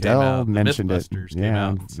 Adele mentioned it.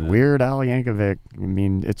 Yeah, Weird Al Yankovic. I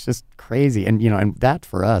mean, it's just crazy, and and that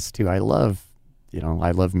for us too. I love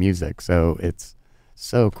music, so it's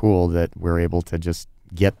so cool that we're able to just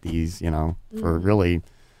get these, for really.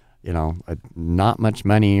 Not much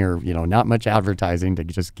money or, not much advertising to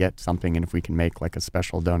just get something. And if we can make like a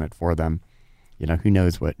special donut for them, who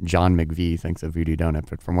knows what John McVie thinks of Voodoo Doughnut,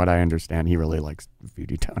 but from what I understand, he really likes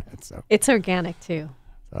Voodoo Doughnut. So it's organic too,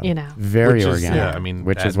 very organic. Yeah, I mean,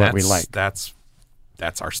 which is what we like. That's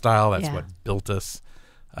our style. That's what built us.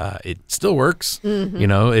 It still works.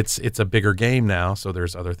 Mm-hmm. It's a bigger game now, so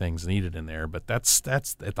there's other things needed in there. But that's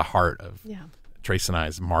at the heart of Trace and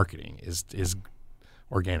I's marketing is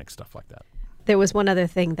organic stuff like that. There was one other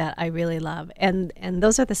thing that I really love, and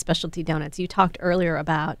those are the specialty donuts. You talked earlier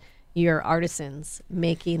about your artisans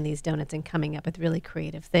making these donuts and coming up with really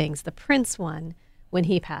creative things. The Prince one, when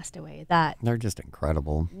he passed away, they're just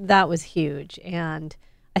incredible. That was huge, and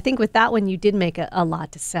I think with that one you did make a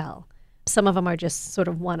lot to sell. Some of them are just sort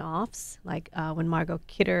of one-offs, like when Margot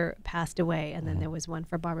Kidder passed away, and then there was one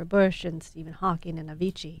for Barbara Bush and Stephen Hawking and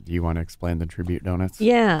Avicii. Do you want to explain the tribute donuts?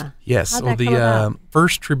 Yeah. Yes. How'd Well, that come about?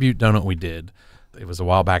 First tribute donut we did it was a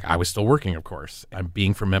while back. I was still working, of course. I'm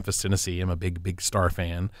being from Memphis, Tennessee. I'm a big Star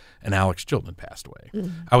fan, and Alex Chilton had passed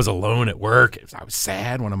away. I was alone at work. I was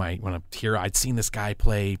sad when I'm here. I'd seen this guy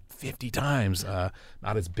play 50 times.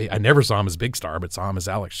 Not as big. I never saw him as Big Star, but saw him as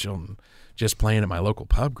Alex Chilton, just playing at my local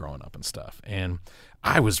pub growing up and stuff. And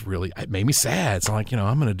it made me sad. So I'm like,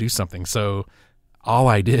 I'm going to do something. So all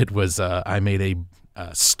I did was I made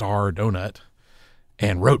a Star donut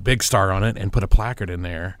and wrote Big Star on it and put a placard in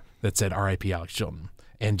there that said R.I.P. Alex Chilton.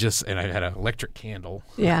 And I had an electric candle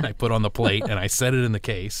Yeah. I put on the plate and I set it in the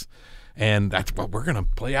case. And that's we're going to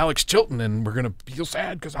play Alex Chilton and we're going to feel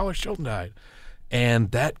sad because Alex Chilton died.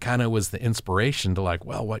 And that kind of was the inspiration to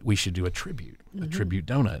what we should do a tribute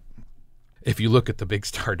donut. If you look at the Big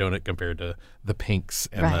Star donut compared to the Pinks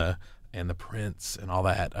and the Prince and all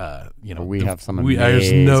that, we have some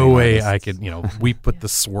there's no way artists. I could, we put the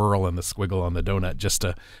swirl and the squiggle on the donut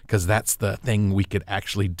because that's the thing we could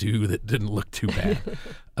actually do that didn't look too bad.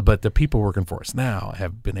 But the people working for us now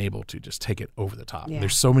have been able to just take it over the top. Yeah.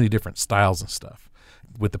 There's so many different styles and stuff.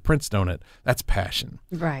 With the Prince donut, that's passion.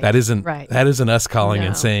 Right. That isn't us calling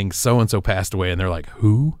and saying so-and-so passed away, and they're like,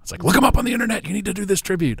 who? It's like, look them up on the internet. You need to do this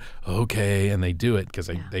tribute. Okay, and they do it because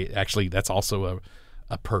they actually, that's also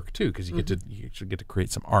a perk too, because you actually get to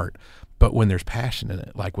create some art. But when there's passion in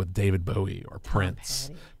it, like with David Bowie or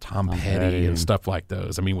Prince, Tom Petty and stuff like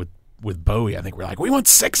those. I mean, with Bowie, I think we're like, we want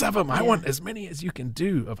 6 of them. I want as many as you can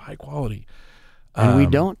do of high quality. And we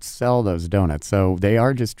don't sell those donuts. So they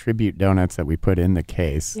are just tribute donuts that we put in the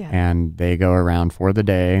case. Yeah. And they go around for the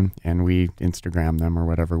day, and we Instagram them or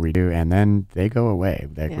whatever we do. And then they go away.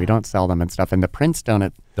 We don't sell them and stuff. And the Prince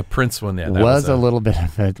donut The Prince one, was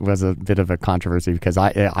a bit of a controversy because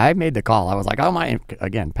I made the call. I was like, oh my,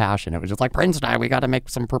 again, passion. It was just like, Prince died. We got to make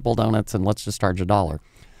some purple donuts and let's just charge $1.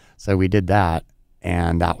 So we did that.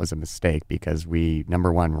 And that was a mistake because we,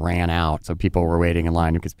 number one, ran out. So people were waiting in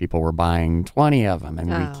line because people were buying 20 of them, and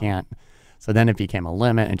we can't. So then it became a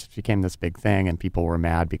limit and just became this big thing, and people were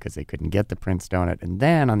mad because they couldn't get the Prince donut. And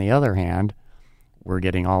then, on the other hand, we're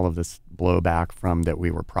getting all of this blowback from that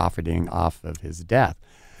we were profiting off of his death.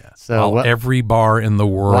 Yeah. So every bar in the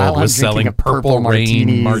world was selling purple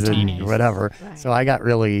rain martinis. Whatever. Right. So I got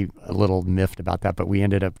really a little miffed about that, but we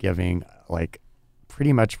ended up giving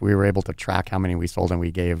pretty much we were able to track how many we sold, and we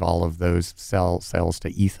gave all of those sales to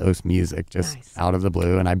Ethos Music just out of the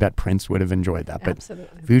blue, and I bet Prince would have enjoyed that. But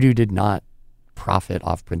Absolutely. Voodoo did not profit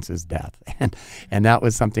off Prince's death. And that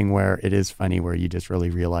was something where it is funny where you just really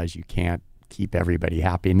realize you can't keep everybody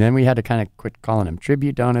happy. And then we had to kind of quit calling them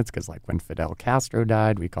tribute donuts because like when Fidel Castro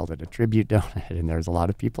died, we called it a tribute donut, and there's a lot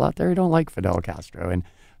of people out there who don't like Fidel Castro. And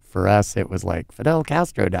for us, it was like, Fidel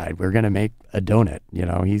Castro died. We're going to make a donut.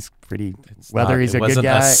 He's pretty, he's a good guy It wasn't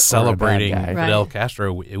us celebrating or a bad guy. Fidel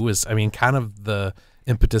Castro. It was, kind of the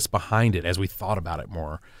impetus behind it as we thought about it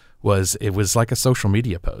more was it was like a social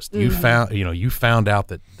media post. You found out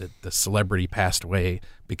that the celebrity passed away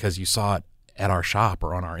because you saw it at our shop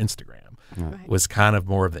or on our Instagram. Right. Was kind of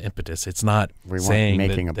more of the impetus. It's not saying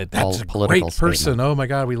that's a political great person. statement. Oh my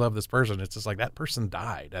God, we love this person. It's just like that person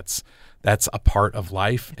died. That's a part of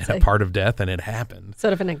life and a part of death, and it happened.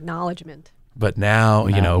 Sort of an acknowledgement. But now,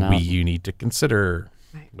 No. you need to consider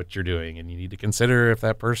what you're doing, and you need to consider if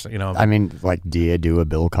that person, do you do a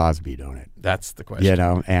Bill Cosby donut? That's the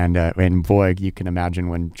question. And boy, you can imagine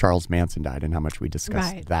when Charles Manson died and how much we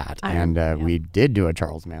discussed that. We did do a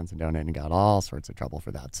Charles Manson donut and got all sorts of trouble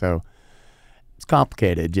for that. So it's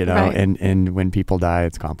complicated, and when people die,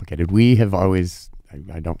 it's complicated. We have always,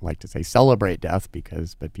 I don't like to say celebrate death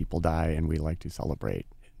but people die, and we like to celebrate,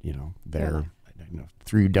 their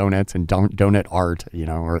through donuts and donut art,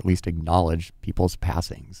 or at least acknowledge people's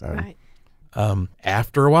passing. So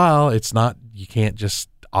after a while, it's not, you can't just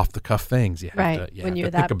off the cuff things. You have to, when you're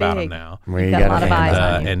think that about big, them now. you've got a lot of eyes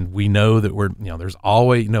on you. And we know that we're, there's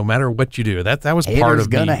always, no matter what you do, that was part of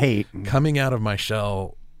gonna me hate. coming out of my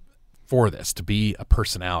shell for this, to be a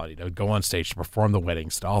personality, to go on stage, to perform the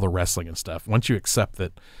weddings, to all the wrestling and stuff. Once you accept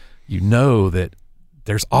that, that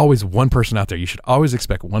there's always one person out there. You should always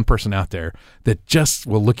expect one person out there that just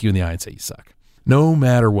will look you in the eye and say you suck, no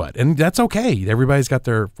matter what. And that's okay. Everybody's got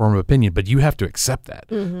their form of opinion, but you have to accept that.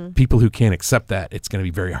 Mm-hmm. People who can't accept that, it's going to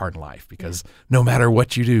be very hard in life because no matter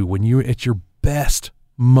what you do, when you're at your best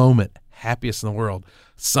moment, happiest in the world,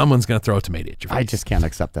 someone's going to throw a tomato at your face. I just can't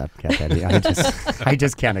accept that, Cat Daddy. I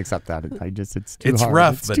just can't accept that. It's too hard.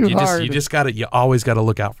 Rough, it's but too you hard. you always got to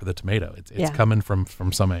look out for the tomato. It's coming from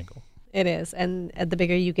some angle. It is. And the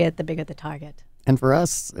bigger you get, the bigger the target. And for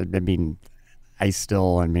us,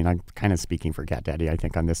 I'm kind of speaking for Cat Daddy, I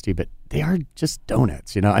think, on this too, but they are just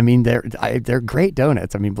donuts, I mean, they're great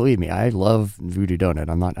donuts. I mean, believe me, I love Voodoo Doughnut.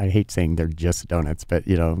 I hate saying they're just donuts, but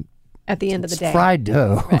at the end of the day, fried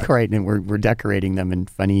dough, right? And we're decorating them in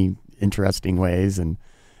funny, interesting ways, and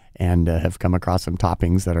have come across some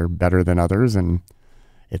toppings that are better than others, and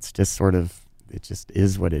it's just it just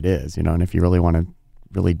is what it is, And if you really want to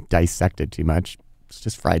really dissect it too much, it's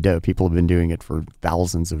just fried dough. People have been doing it for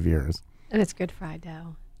thousands of years. And it's good fried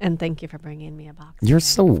dough. And thank you for bringing me a box. You're today.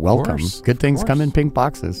 so welcome. Good things come in pink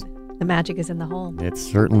boxes. The magic is in the hole. It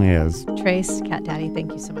certainly is. Trace, Cat Daddy,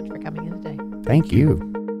 thank you so much for coming in today. Thank you.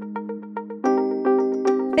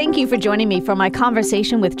 Thank you for joining me for my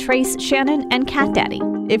conversation with Trace, Shannon, and Cat Daddy.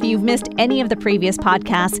 If you've missed any of the previous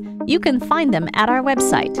podcasts, you can find them at our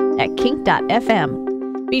website at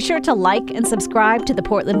kink.fm. Be sure to like and subscribe to the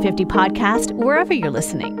Portland 50 podcast wherever you're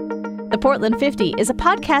listening. The Portland 50 is a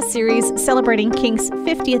podcast series celebrating Kink's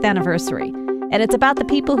 50th anniversary, and it's about the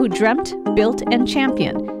people who dreamt, built, and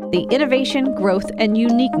championed the innovation, growth, and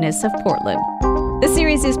uniqueness of Portland. The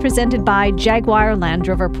series is presented by Jaguar Land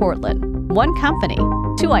Rover Portland, one company,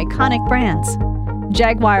 two iconic brands.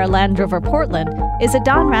 Jaguar Land Rover Portland is a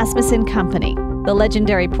Don Rasmussen company, the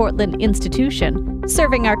legendary Portland institution,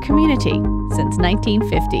 serving our community since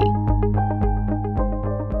 1950.